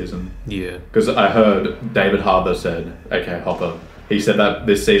down this season. Yeah. Because I heard David Harbour said, aka Hopper, he said that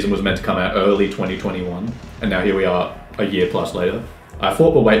this season was meant to come out early 2021, and now here we are a year plus later. I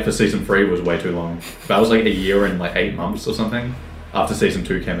thought the wait for season 3 was way too long. That was like a year and like 8 months or something. After season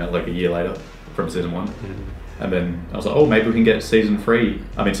 2 came out like a year later from season 1. Mm-hmm. And then I was like, oh, maybe we can get season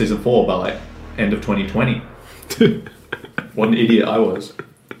 4 by like end of 2020. What an idiot I was.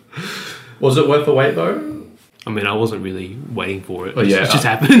 Was it worth the wait though? I mean, I wasn't really waiting for it. Oh, yeah, It just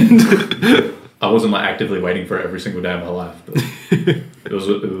happened. I wasn't like actively waiting for it every single day of my life. But it was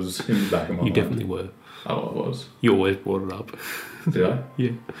in the back of my You mind. definitely were. Oh, I was. You always brought it up. Did I?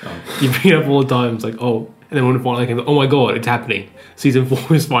 Yeah. Oh. You bring it up all the time. It's like, oh. And then when it finally came, oh my god, it's happening. Season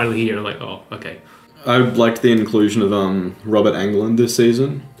 4 is finally here. And I'm like, oh, okay. I liked the inclusion of Robert Englund this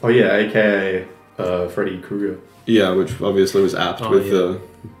season. Oh yeah, aka Freddy Krueger. Yeah, which obviously was apt with the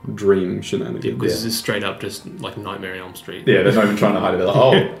dream shenanigans. Yeah, because this is straight up just like Nightmare on Elm Street. Yeah, they're not even trying to hide it. They're like,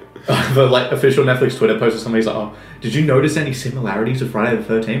 oh, the like official Netflix Twitter post or something. He's like, oh, did you notice any similarities with Friday the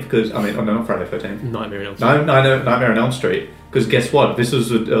 13th? Because I mean, oh no, not Friday the 13th. Nightmare on Elm Street. No, Nightmare on Elm Street. Because guess what? It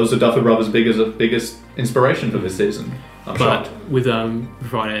was the Duffer Brothers' biggest inspiration for this season. I'm But shocked. with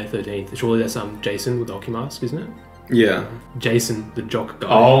Friday the 13th, surely that's Jason with the hockey mask, isn't it? Yeah. Jason, the jock guy.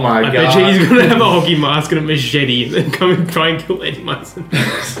 Oh my I god! bet you he's gonna have a hockey mask and a machete and then come and try and kill Eddie Munson.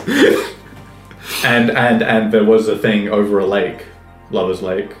 and there was a thing over a lake, Lover's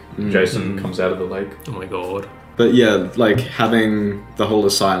Lake. Jason comes out of the lake. Oh my god. But yeah, like having the whole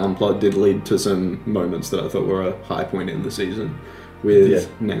asylum plot did lead to some moments that I thought were a high point in the season with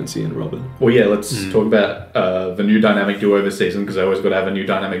Nancy and Robin. Well, yeah, let's talk about the new dynamic duo this season, because I always got to have a new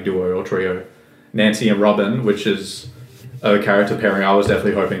dynamic duo or trio. Nancy and Robin, which is a character pairing I was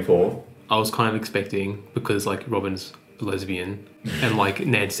definitely hoping for. I was kind of expecting, because like Robin's a lesbian and like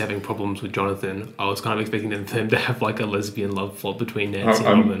Nancy's having problems with Jonathan, I was kind of expecting them to have like a lesbian love plot between Nancy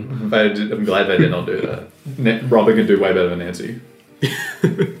and Robin. I'm glad they did not do that. Robin can do way better than Nancy.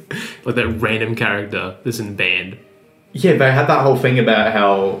 Like that random character that's in the band. Yeah, they had that whole thing about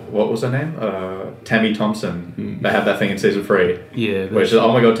how, what was her name? Tammy Thompson. They had that thing in season 3. Yeah. Where she's like,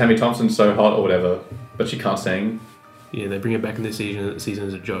 oh my god, Tammy Thompson's so hot or whatever, but she can't sing. Yeah, they bring it back in this season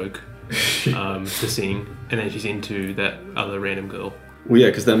as a joke to sing, and then she's into that other random girl. Well, yeah,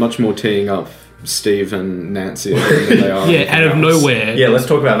 because they're much more teeing up Steve and Nancy than they are. Yeah, out of nowhere. Yeah, let's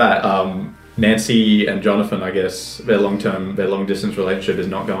talk about that. Nancy and Jonathan, I guess, their long distance relationship is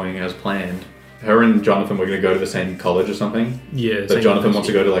not going as planned. Her and Jonathan were going to go to the same college or something. Yeah. But Jonathan wants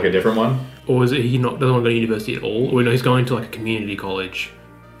to go to like a different one. Or is it he doesn't want to go to university at all? Or no, he's going to like a community college.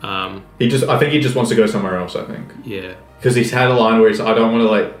 I think he just wants to go somewhere else, I think. Yeah. Because he's had a line where he's like, I don't want to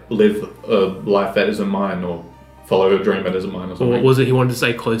like live a life that isn't mine or follow a dream that isn't mine or something. Or was it he wanted to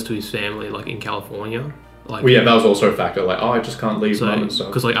stay close to his family, like in California? Like, well, yeah, that was also a factor. Like, oh, I just can't leave mum and stuff.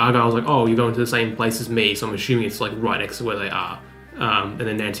 Because like Argyle was like, oh, you're going to the same place as me, so I'm assuming it's like right next to where they are. And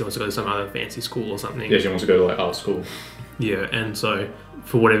then Nancy wants to go to some other fancy school or something. Yeah, she wants to go to like art school. Yeah, and so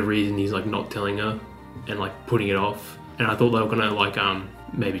for whatever reason he's like not telling her and like putting it off. And I thought they were gonna like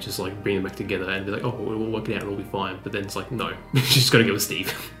maybe just like bring them back together and be like, oh, we'll work it out and it'll be fine. But then it's like, no, she's got to go with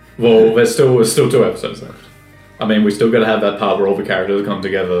Steve. Well, there's still 2 episodes left. I mean, we still got to have that part where all the characters come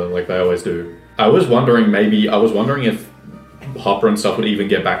together like they always do. I was wondering if Hopper and stuff would even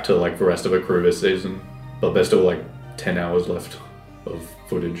get back to like the rest of the crew this season, but there's still like 10 hours left of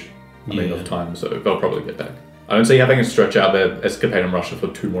footage. Of time, so they'll probably get back. I don't see having a stretch out their escapade in Russia for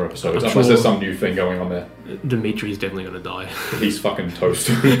 2 more episodes, unless there's some new thing going on there. Dimitri's definitely going to die. He's fucking toast.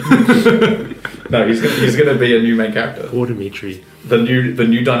 No, he's gonna be a new main character. Poor Dimitri. The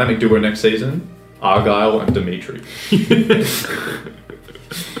new dynamic duo next season, Argyle and Dimitri.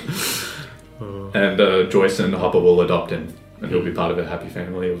 And Joyce and Hopper will adopt him, and he'll be part of a happy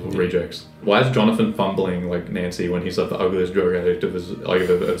family of rejects. Why is Jonathan fumbling like Nancy when he's like the ugliest drug addict I've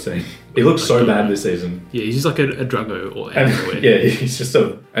ever seen? He looks so bad this season. Yeah, he's just like a druggo or anyway. Yeah, he's just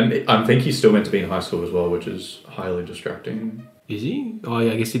and I think he's still meant to be in high school as well, which is highly distracting. Is he? Oh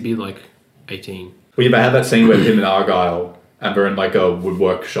yeah, I guess he'd be like 18. Well, yeah, they had that scene with him and Argyle, and they're in like a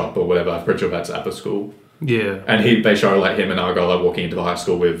woodwork shop or whatever. I'm pretty sure that's at the school. Yeah. And they show like him and Argyle like walking into the high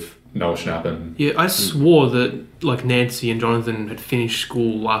school with Noah Schnapp and... Yeah, I swore that like Nancy and Jonathan had finished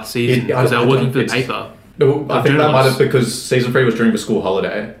school last season because they were working for the paper. No, I think that might have because season 3 was during the school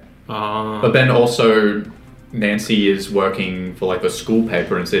holiday. But then also Nancy is working for like the school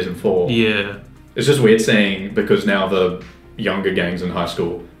paper in season 4. Yeah. It's just weird seeing, because now the younger gangs in high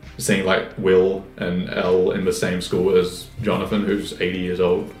school, seeing like Will and Elle in the same school as Jonathan, who's 80 years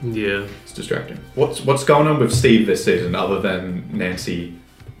old. Yeah. It's distracting. What's going on with Steve this season other than Nancy?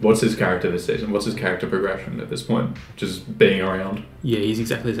 What's his character this season? What's his character progression at this point? Just being around? Yeah, he's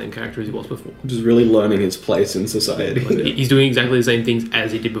exactly the same character as he was before. Just really learning his place in society. He's doing exactly the same things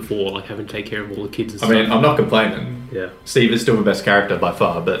as he did before, like having to take care of all the kids and stuff. I mean, I'm not complaining. Yeah. Steve is still the best character by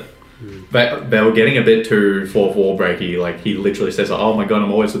far, but they were getting a bit too fourth wall breaky. Like, he literally says, oh my god,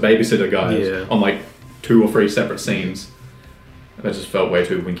 I'm always the babysitter, guys. Yeah. On like 2 or 3 separate scenes. That just felt way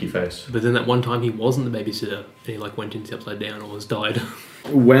too winky face. But then that one time he wasn't the babysitter, and he like went into the upside down and almost died.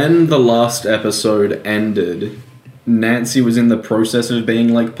 When the last episode ended, Nancy was in the process of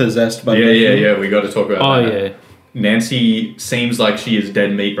being like possessed by Yeah, we got to talk about Oh, that. yeah. Nancy seems like she is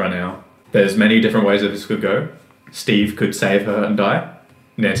dead meat right now. There's many different ways that this could go. Steve could save her and die.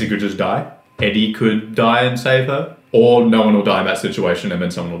 Nancy could just die. Eddie could die and save her. Or no one will die in that situation and then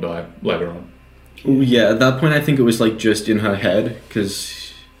someone will die later on. Yeah, at that point I think it was like just in her head,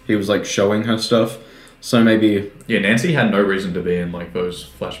 because he was like showing her stuff. So maybe... Yeah, Nancy had no reason to be in like those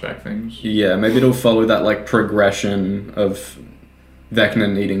flashback things. Yeah, maybe it'll follow that like progression of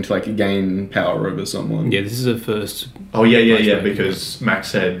Vecna needing to like gain power over someone. Yeah, this is her first... Oh yeah, flashback. because Max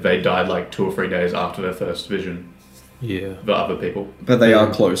said they died like 2 or 3 days after their first vision. Yeah. The other people. But they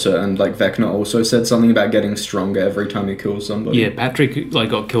are closer, and like Vecna also said something about getting stronger every time he kills somebody. Yeah, Patrick like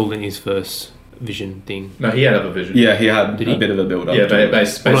got killed in his first vision thing. No, he had other vision. Yeah, he had Did a he? bit of a build up. Yeah, they Well,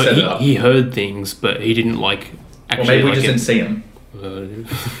 set it up. he heard things, but he didn't like Or actually. maybe we like, just didn't see him.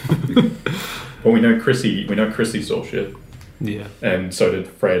 Well, we know Chrissy saw shit. Yeah. And so did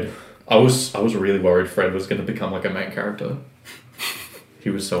Fred. I was really worried Fred was going to become like a main character. He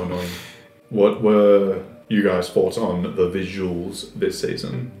was so annoying. What were you guys' thoughts on the visuals this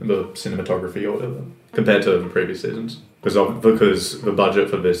season, the cinematography or whatever, compared to the previous seasons? Because the budget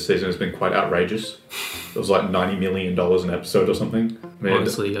for this season has been quite outrageous. It was like $90 million an episode or something. I mean,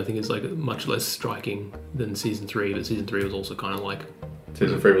 Honestly, I think it's like much less striking than season 3, but season 3 was also kind of like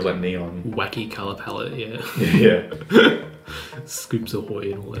season 3 was like neon. wacky color palette. Yeah. Yeah. Scoops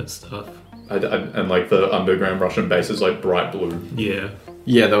Ahoy and all that stuff. And like the underground Russian base is like bright blue. Yeah.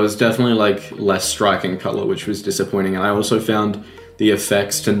 Yeah, there was definitely like less striking color, which was disappointing. And I also found the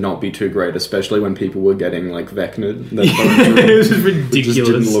effects to not be too great, especially when people were getting like Vecna. It was just It ridiculous.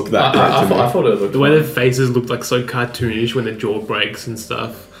 just didn't look that great I to me. thought it looked The way fun. their faces looked like so cartoonish when the jaw breaks and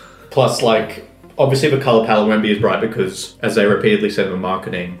stuff. Plus, like, obviously the colour palette won't be as bright because, as they repeatedly said in the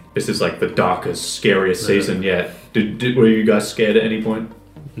marketing, this is like the darkest, scariest season yet. Were you guys scared at any point?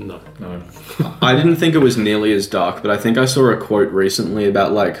 No. No. I didn't think it was nearly as dark, but I think I saw a quote recently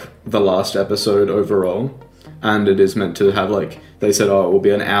about like the last episode overall, and it is meant to have like, they said, oh, it will be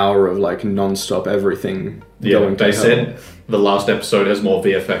an hour of like non-stop everything Yeah, going to they hell. said the last episode has more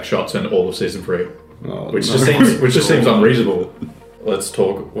VFX shots than all of season 3, Oh, which no. just seems unreasonable. Let's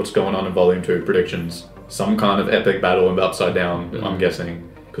talk what's going on in Volume 2 predictions. Some kind of epic battle in the Upside Down, I'm guessing,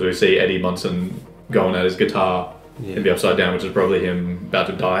 because we see Eddie Munson going at his guitar in the Upside Down, which is probably him about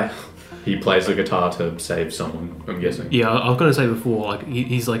to die. He plays the guitar to save someone, I'm guessing. Yeah, I was going to say before, like,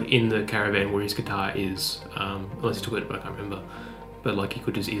 he's like in the caravan where his guitar is, unless he took it, but I can't remember. But like, he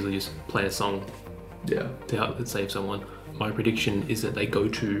could just easily just play a song Yeah. to help save someone. My prediction is that they go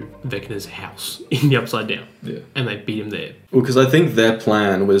to Vecna's house in the Upside Down. Yeah. And they beat him there. Well, because I think their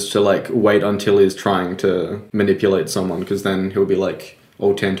plan was to like wait until he's trying to manipulate someone, because then he'll be like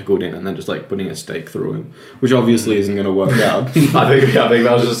all tentacled in and then just like putting a stake through him, which obviously isn't going to work out. I think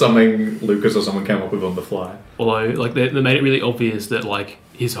that was just something Lucas or someone came up with on the fly. Although, like, they made it really obvious that, like,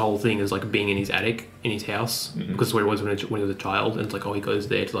 his whole thing is, like, being in his attic, in his house, because where he was when he was a child, and it's like, oh, he goes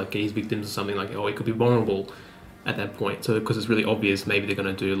there to, like, get his victims or something, like, oh, he could be vulnerable at that point. So, because it's really obvious, maybe they're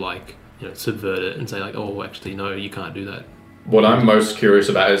going to do, like, you know, subvert it and say, like, oh, actually, no, you can't do that. What I'm most curious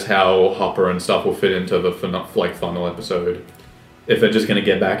about is how Hopper and stuff will fit into the final episode. If they're just going to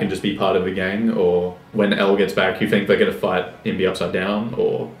get back and just be part of the gang, or when Elle gets back, you think they're going to fight in the Upside Down,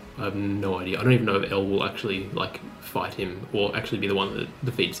 or... I have no idea. I don't even know if Elle will actually, like, fight him or actually be the one that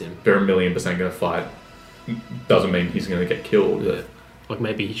defeats him. They're 1,000,000% going to fight. Doesn't mean he's going to get killed. Yeah. Like,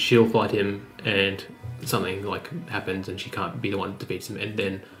 maybe she'll fight him and something, like, happens and she can't be the one that defeats him, and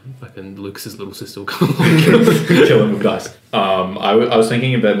then fucking Lucas's little sister will come along and kill him. Kill him with dice. I was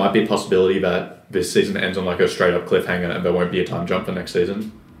thinking there might be a possibility that this season ends on like a straight up cliffhanger and there won't be a time jump for next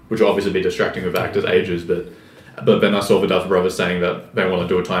season, which will obviously be distracting with actors' ages, but then I saw the Duffer Brothers saying that they want to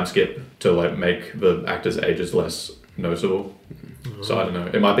do a time skip to like make the actors' ages less noticeable. So I don't know.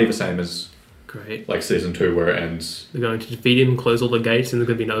 It might be the same as Great. like season 2 where it ends. They're going to defeat him, close all the gates, and there's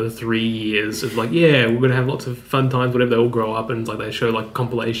going to be another 3 years of like, yeah, we're going to have lots of fun times, whatever. They all grow up, and it's like they show like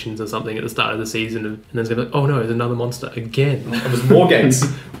compilations or something at the start of the season, and then it's going to be like, oh no, there's another monster again. There's more gates.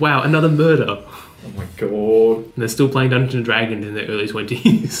 Wow, another murder. Oh my god. And they're still playing Dungeons and Dragons in their early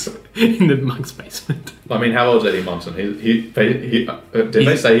 20s in the monk's basement. I mean, how old is Eddie Munson? Did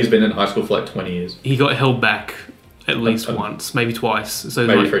they say he's been in high school for like 20 years? He got held back at least once, maybe twice. So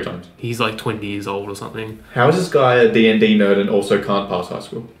Maybe like, 3 times. He's like 20 years old or something. How is this guy a D&D nerd and also can't pass high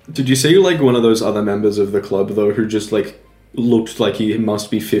school? Did you see like one of those other members of the club though who just like looked like he must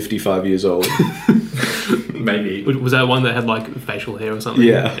be 55 years old? Maybe. Was that one that had like facial hair or something?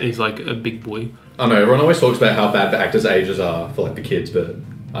 Yeah. And he's like a big boy. I know, everyone always talks about how bad the actors' ages are for like the kids, but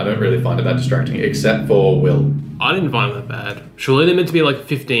I don't really find it that distracting, except for Will. I didn't find him that bad. Surely they're meant to be like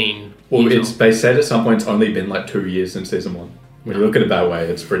 15. Well, years old. they said at some point it's only been like 2 years since season 1. When you look at it that way,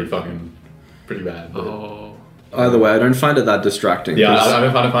 it's pretty bad. But Oh. Either way, I don't find it that distracting. yeah, 'cause- I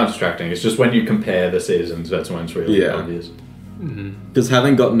don't find it distracting. It's just when you compare the seasons, that's when it's really Yeah. obvious. Because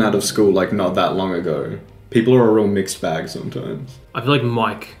having gotten out of school like not that long ago, people are a real mixed bag sometimes. I feel like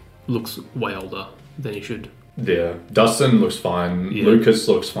Mike looks way older than he should. Yeah. Dustin looks fine. Yeah. Lucas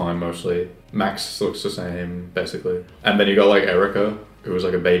looks fine mostly. Max looks the same, basically. And then you got like Erica, who was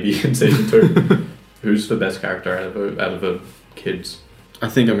like a baby in season 2. Who's the best character out of the kids? I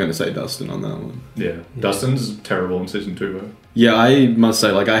think I'm going to say Dustin on that one. Yeah. Dustin's terrible in season 2 though. Yeah, I must say,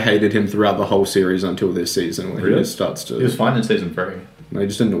 like, I hated him throughout the whole series until this season when he Really? just starts to... He was fine in season 3. He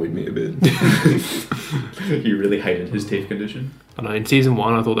just annoyed me a bit. You really hated his teeth condition. I don't know, in season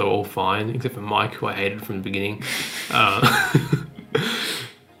 1 I thought they were all fine, except for Mike, who I hated from the beginning.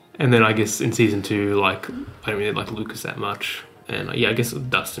 And then I guess in season 2, like, I don't really like Lucas that much. And yeah, I guess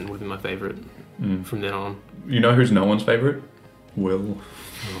Dustin would have been my favourite from then on. You know who's no one's favourite? Will.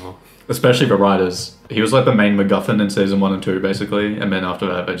 Oh. Especially the writers. He was like the main MacGuffin in season 1 and 2, basically. And then after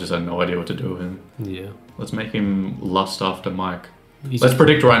that, they just had no idea what to do with him. Yeah. Let's make him lust after Mike. He's Let's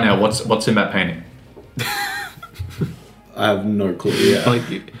predict right now what's in that painting. I have no clue. Yeah.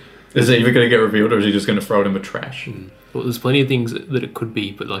 like, Is it either going to get revealed or is he just going to throw it in the trash? well, there's plenty of things that it could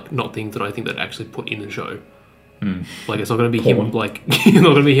be, but like not things that I think that actually put in the show. Like it's not going to be Porn. him like it's not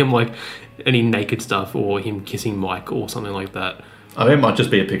going to be him like any naked stuff or him kissing Mike or something like that. I think it might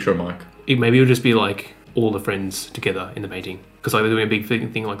just be a picture of Mike. Maybe it'll just be like all the friends together in the painting, because like they're doing a big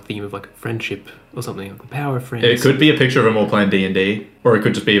thing like theme of like friendship or something, like the power of friends. It could be a picture of them all playing D&D, or it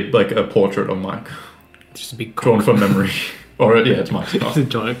could just be like a portrait of Mike, It's just a big drawn cock. from memory. Or yeah, it's Mike's. It's a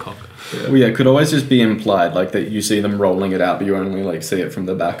giant cock. Well, yeah, it could always just be implied, like, that you see them rolling it out, but you only, like, see it from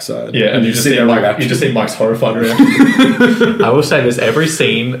the backside. Yeah, and you just see their Mike. reaction. You just see Mike's horrified reaction. I will say this: every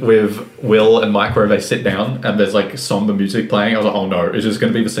scene with Will and Mike where they sit down and there's like somber music playing, I was like, oh no, it's just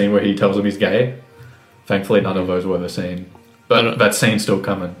going to be the scene where he tells him he's gay. Thankfully, none of those were the scene, but that scene's still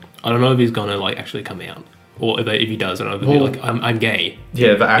coming. I don't know if he's gonna like actually come out, or if he does, I don't know if he'll be like I'm gay.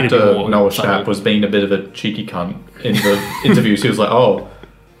 Yeah, the It'd be actor more Noah subtle. Schnapp was being a bit of a cheeky cunt in the interviews. He was like, oh,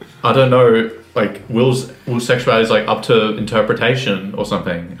 I don't know, like Will's sexuality is like up to interpretation or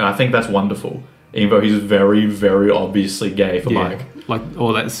something, and I think that's wonderful. Even though he's very, very obviously gay for Mike. Like,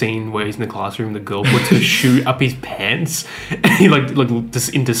 or that scene where he's in the classroom, the girl puts her shoe up his pants, and he like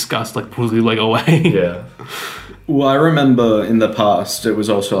just in disgust, like pulls his leg away. Yeah. Well, I remember in the past, it was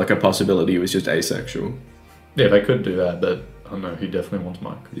also, like, a possibility he was just asexual. Yeah, they could do that, but I don't know, he definitely wants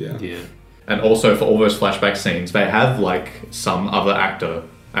Mike. Yeah. Yeah. And also for all those flashback scenes, they have like some other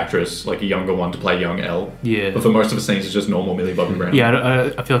actress, like a younger one to play young Elle. Yeah. But for most of the scenes, it's just normal Millie Bobby Brown.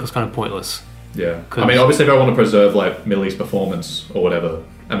 Yeah, I feel like it's kind of pointless. Yeah. 'Cause- I mean, obviously they want to preserve like Millie's performance or whatever,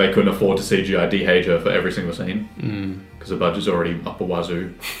 and they couldn't afford to CGI de-age her for every single scene because the budget's already up a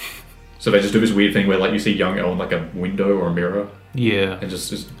wazoo. So they just do this weird thing where like you see young Elle in like a window or a mirror, Yeah. and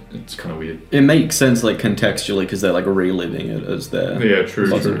just it's kind of weird. It makes sense, like, contextually, because they're, like, reliving it as their Yeah, true.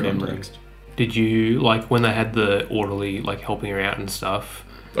 positive true. context. Did you like when they had the orderly like helping her out and stuff?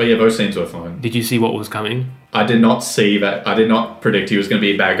 Oh yeah, those scenes were fine. Did you see what was coming? I did not see that. I did not predict he was going to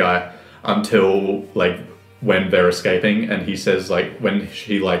be a bad guy until like when they're escaping, and he says like when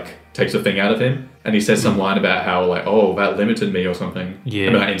she like takes a thing out of him, and he says some line about how like, oh, that limited me or something. Yeah.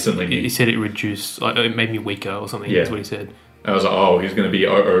 And that instantly. He said it reduced, like it made me weaker or something. Yeah. That's what he said. I was like, oh, he's going to be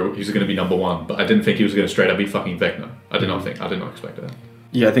he's going to be number one, but I didn't think he was going to straight up be fucking Vecna. I did not expect that.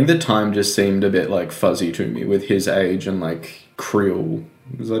 Yeah, I think the time just seemed a bit, like, fuzzy to me with his age and, like, Creel.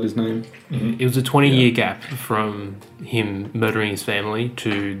 Was that his name? It was a 20-year gap from him murdering his family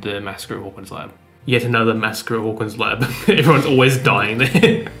to the massacre at Hawkins Lab. Yet another massacre at Hawkins Lab. Everyone's always dying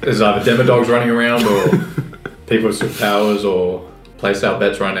there. There's either demodogs running around or people with superpowers or place our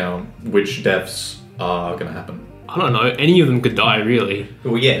bets right now. Which deaths are going to happen? I don't know. Any of them could die, really.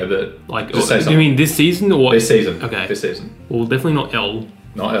 Well, yeah, but Like, just say do something. you mean this season or This season. Okay. This season. Well, definitely not Elle,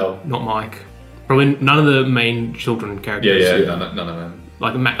 Not Elle. not Mike. Probably none of the main children Yeah, characters. yeah, none of them.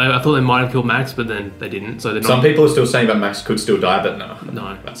 Like, I thought they might have killed Max, but then they didn't. So they're not. Some people are still saying that Max could still die, but no.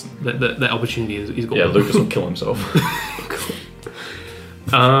 No, That's, that opportunity is gone. yeah, Lucas will kill himself.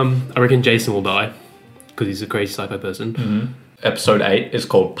 I reckon Jason will die because he's a crazy psycho person. Mm-hmm. Episode 8 is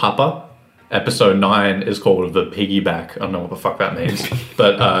called Papa. Episode 9 is called The Piggyback. I don't know what the fuck that means.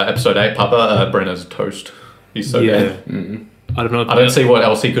 But episode 8, Papa, Brenner's toast. He's so dead. Mm. I don't know. I don't see what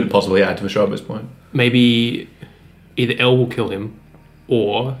else he could possibly add to the show at this point. Maybe either Elle will kill him,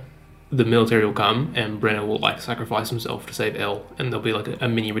 or the military will come and Brenner will like sacrifice himself to save Elle, and there'll be like a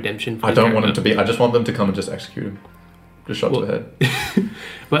mini redemption. For I his don't want him character. to be. I just want them to come and just execute him. Just shot to the head.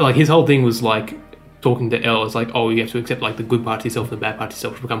 But like his whole thing was like talking to Elle. It's like, oh, you have to accept like the good part of yourself and the bad part of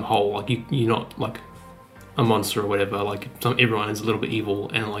yourself to become whole. Like you're not like a monster or whatever. Like everyone is a little bit evil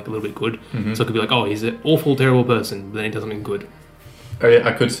and like a little bit good. Mm-hmm. So it could be like, oh, he's an awful, terrible person, but then he does something good. Oh, yeah,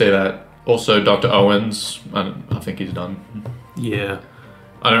 I could say that. Also, Dr. Owens, I think he's done. Yeah.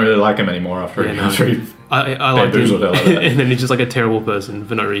 I don't really like him anymore after Yeah, no. after he. I like him, bamboozled Elle like that. and then he's just like a terrible person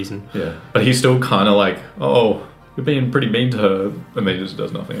for no reason. Yeah, but he's still kind of like, oh, you're being pretty mean to her, and he just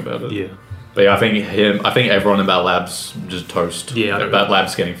does nothing about it. Yeah. But yeah, I think everyone in that lab's just toast. Yeah, I don't that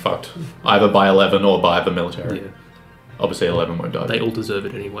lab's getting fucked either by 11 or by the military. Yeah. Obviously, 11 won't die. They all deserve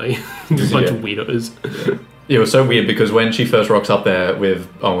it anyway. Just a bunch of weirdos. Yeah, it was so weird because when she first rocks up there with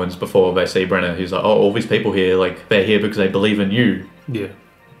Owens before they see Brenner, he's like, oh, all these people here, like, they're here because they believe in you. Yeah.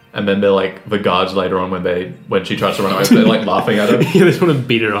 And then they're like, the guards later on when she tries to run away, they're like laughing at her. Yeah, they just want to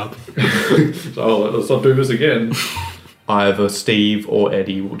beat her up. So, oh, let's not do this again. Either Steve or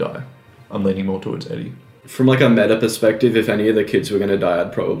Eddie will die. I'm leaning more towards Eddie. From like a meta perspective, if any of the kids were going to die,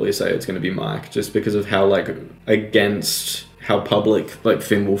 I'd probably say it's going to be Mike, just because of how like against how public like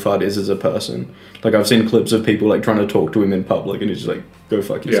Finn Wolfhard is as a person. Like I've seen clips of people like trying to talk to him in public, and he's just like, "Go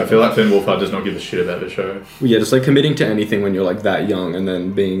fuck yourself." Yeah, I feel like Finn Wolfhard does not give a shit about the show. Yeah, just like committing to anything when you're like that young, and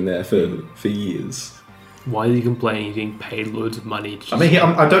then being there for years. Why is he complaining? He's getting paid loads of money. To just... I mean,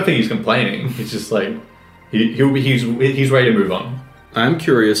 I don't think he's complaining. He's just like, he's ready to move on. I'm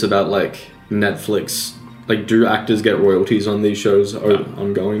curious about like Netflix. Like, do actors get royalties on these shows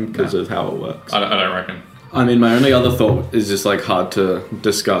ongoing because of how it works? I don't reckon. I mean, my only other thought is just like hard to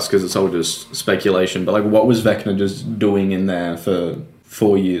discuss because it's all just speculation. But like, what was Vecna just doing in there for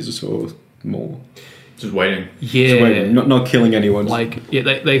 4 years or more? Just waiting. Yeah. Just waiting, not killing anyone. Like, yeah,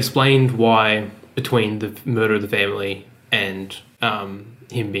 they explained why between the murder of the family and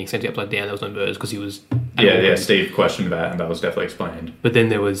him being sent upside down, there was no murders because he was... Yeah, Steve questioned that, and that was definitely explained. But then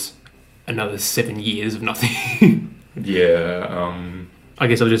there was another 7 years of nothing. Yeah, I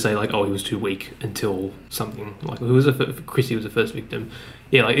guess I'll just say, like, oh, he was too weak until something. Like, Chrissy was the first victim.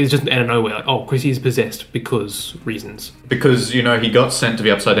 Yeah, like, it's just out of nowhere. Like, oh, Chrissy is possessed because reasons. because, you know, he got sent to the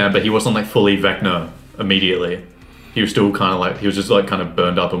Upside Down, but he wasn't, like, fully Vecna immediately. He was still kind of, like, he was just, like, kind of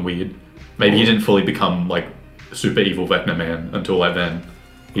burned up and weird. Maybe he didn't fully become, like, super evil Vecna Man until, like, then.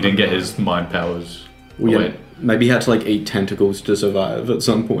 He didn't get his mind powers. Well, yeah, maybe he had to like eat tentacles to survive at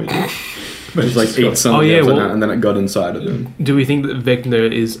some point. Just like eat got- something yeah, else well- and then it got inside of him. Do we think that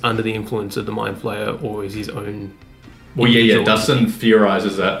Vecna is under the influence of the Mind Flayer, or is his own... Well, yeah. individual Dustin entity?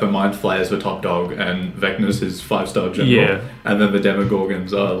 theorizes that the Mind Flayer's the top dog, and Vecna's his 5-star general. Yeah. And then the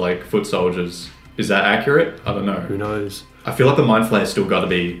Demogorgons are, like, foot soldiers. Is that accurate? I don't know. Who knows? I feel like the Mind Flayer's still got to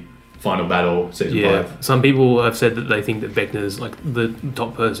be Final Battle Season Yeah. 5. Some people have said that they think that Vecna's, like, the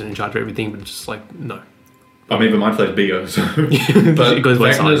top person in charge of everything, but it's just like, no. I mean, the Mind Flayer's bigger, so... It but goes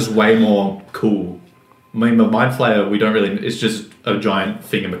both Vecna's sides. way more cool. I mean, the Mind Flayer, we don't really... It's just a giant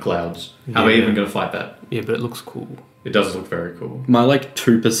thing in the clouds. How are we Yeah. even going to fight that? Yeah, but it looks cool. It does look very cool. My like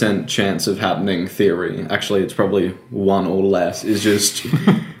 2% chance of happening theory, actually it's probably 1 or less, is just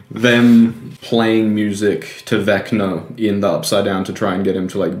them playing music to Vecna in the Upside Down to try and get him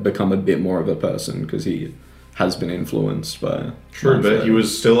to like become a bit more of a person because he has been influenced by... True, Mind but Flayer. he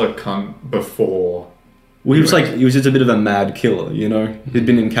was still a cunt before... Well, he was just a bit of a mad killer, you know? He'd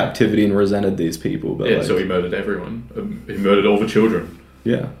been in captivity and resented these people, but Yeah, like... so he murdered everyone. He murdered all the children,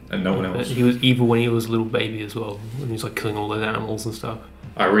 Yeah. and no one But else. he was evil when he was a little baby as well, when he was like killing all those animals and stuff.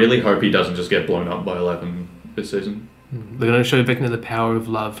 I really hope he doesn't just get blown up by 11 this season. They're going to show Vecna the power of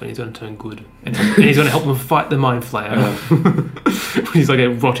love, and he's going to turn good, and he's going to help them fight the Mind Flayer. He's like a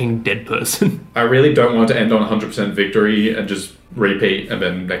rotting dead person. I really don't want to end on 100% victory and just repeat, and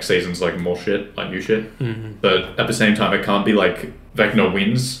then next season's like more shit, like new shit. Mm-hmm. But at the same time, it can't be like Vecna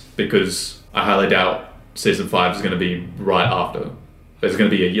wins, because I highly doubt season 5 is going to be right after There's going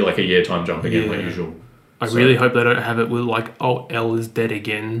to be a year time jump again, like Yeah. usual. I really hope they don't have it with like, oh, Elle is dead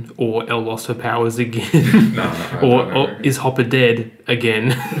again, or Elle lost her powers again, or is Hopper dead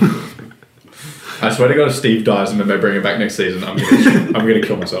again? I swear to God, if Steve dies and then they bring him back next season, I'm gonna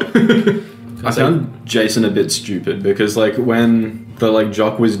kill myself. I found Jason a bit stupid because like when the like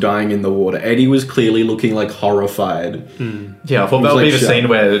Jock was dying in the water, Eddie was clearly looking like horrified. Yeah, I thought He that was would be like, the scene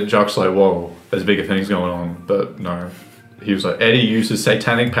where Jock's like, whoa, there's bigger things going on, but no. He was like, Eddie uses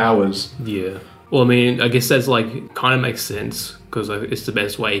satanic powers. Yeah. Well, I mean, I guess that's like kind of makes sense because it's the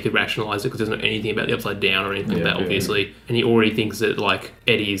best way he could rationalize it because there's not anything about the Upside Down or anything like that, obviously. And he already thinks that like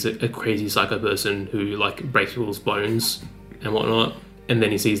Eddie is a crazy psycho person who like breaks people's bones and whatnot. And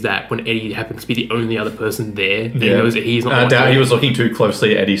then he sees that when Eddie happens to be the only other person there, then he knows that he's not. I doubt he was looking too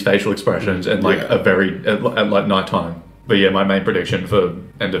closely at Eddie's facial expressions and like at like nighttime. But yeah, my main prediction for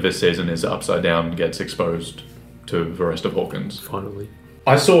end of this season is Upside Down gets exposed to the rest of Hawkins. Finally.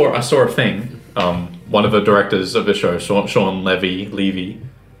 I saw a thing. One of the directors of the show, Sean Levy,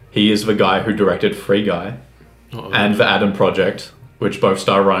 he is the guy who directed Free Guy and The Adam Project, which both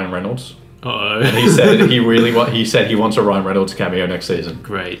star Ryan Reynolds. And he said he said he wants a Ryan Reynolds cameo next season.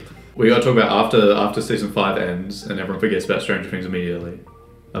 Great. We got to talk about after season 5 ends and everyone forgets about Stranger Things immediately.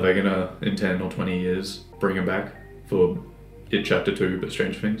 Are they gonna in 10 or 20 years bring him back for It Chapter 2 but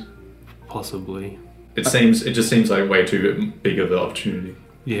Stranger Things? Possibly. It just seems like way too big of an opportunity.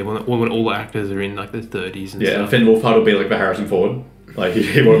 Yeah, when all the actors are in like their 30s and Yeah, stuff. and Finn Wolfhard will be like the Harrison Ford. Like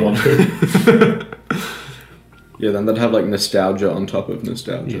he won't want to. Yeah, then they'd have like nostalgia on top of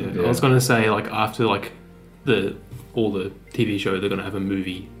nostalgia. Yeah. I was gonna say like after like all the TV show, they're gonna have a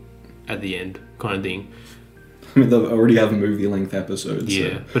movie at the end kind of thing. I mean, they already have movie-length episodes.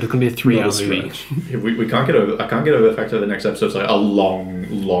 Yeah, so but it's gonna be a 3-hour not a movie. stretch. I can't get over the fact that the next episode's like a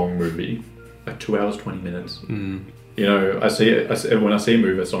long movie, like 2 hours 20 minutes. You know, when I see a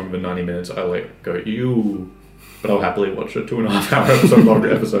movie that's longer than 90 minutes, I like go ew, but I'll happily watch a 2.5 hour episode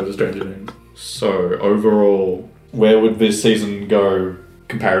longer episode of Stranger Things. So overall, where would this season go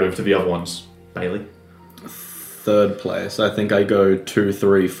comparative to the other ones, Bailey? Third place. I think I go 2,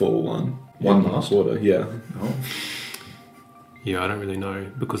 3, 4, 1. One in last? order, yeah. Oh. Yeah, I don't really know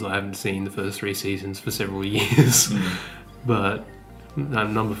because I haven't seen the first 3 seasons for several years. But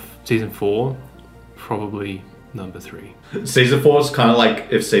season 4, probably number 3. Season 4 is kind of like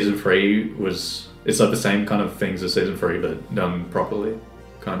if season 3 was... It's like the same kind of things as season 3, but done properly,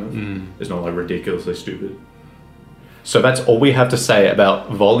 kind of. It's not like ridiculously stupid. So that's all we have to say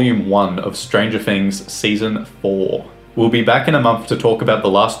about Volume 1 of Stranger Things Season 4. We'll be back in a month to talk about the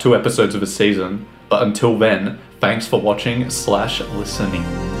last 2 episodes of the season, but until then, thanks for watching/listening.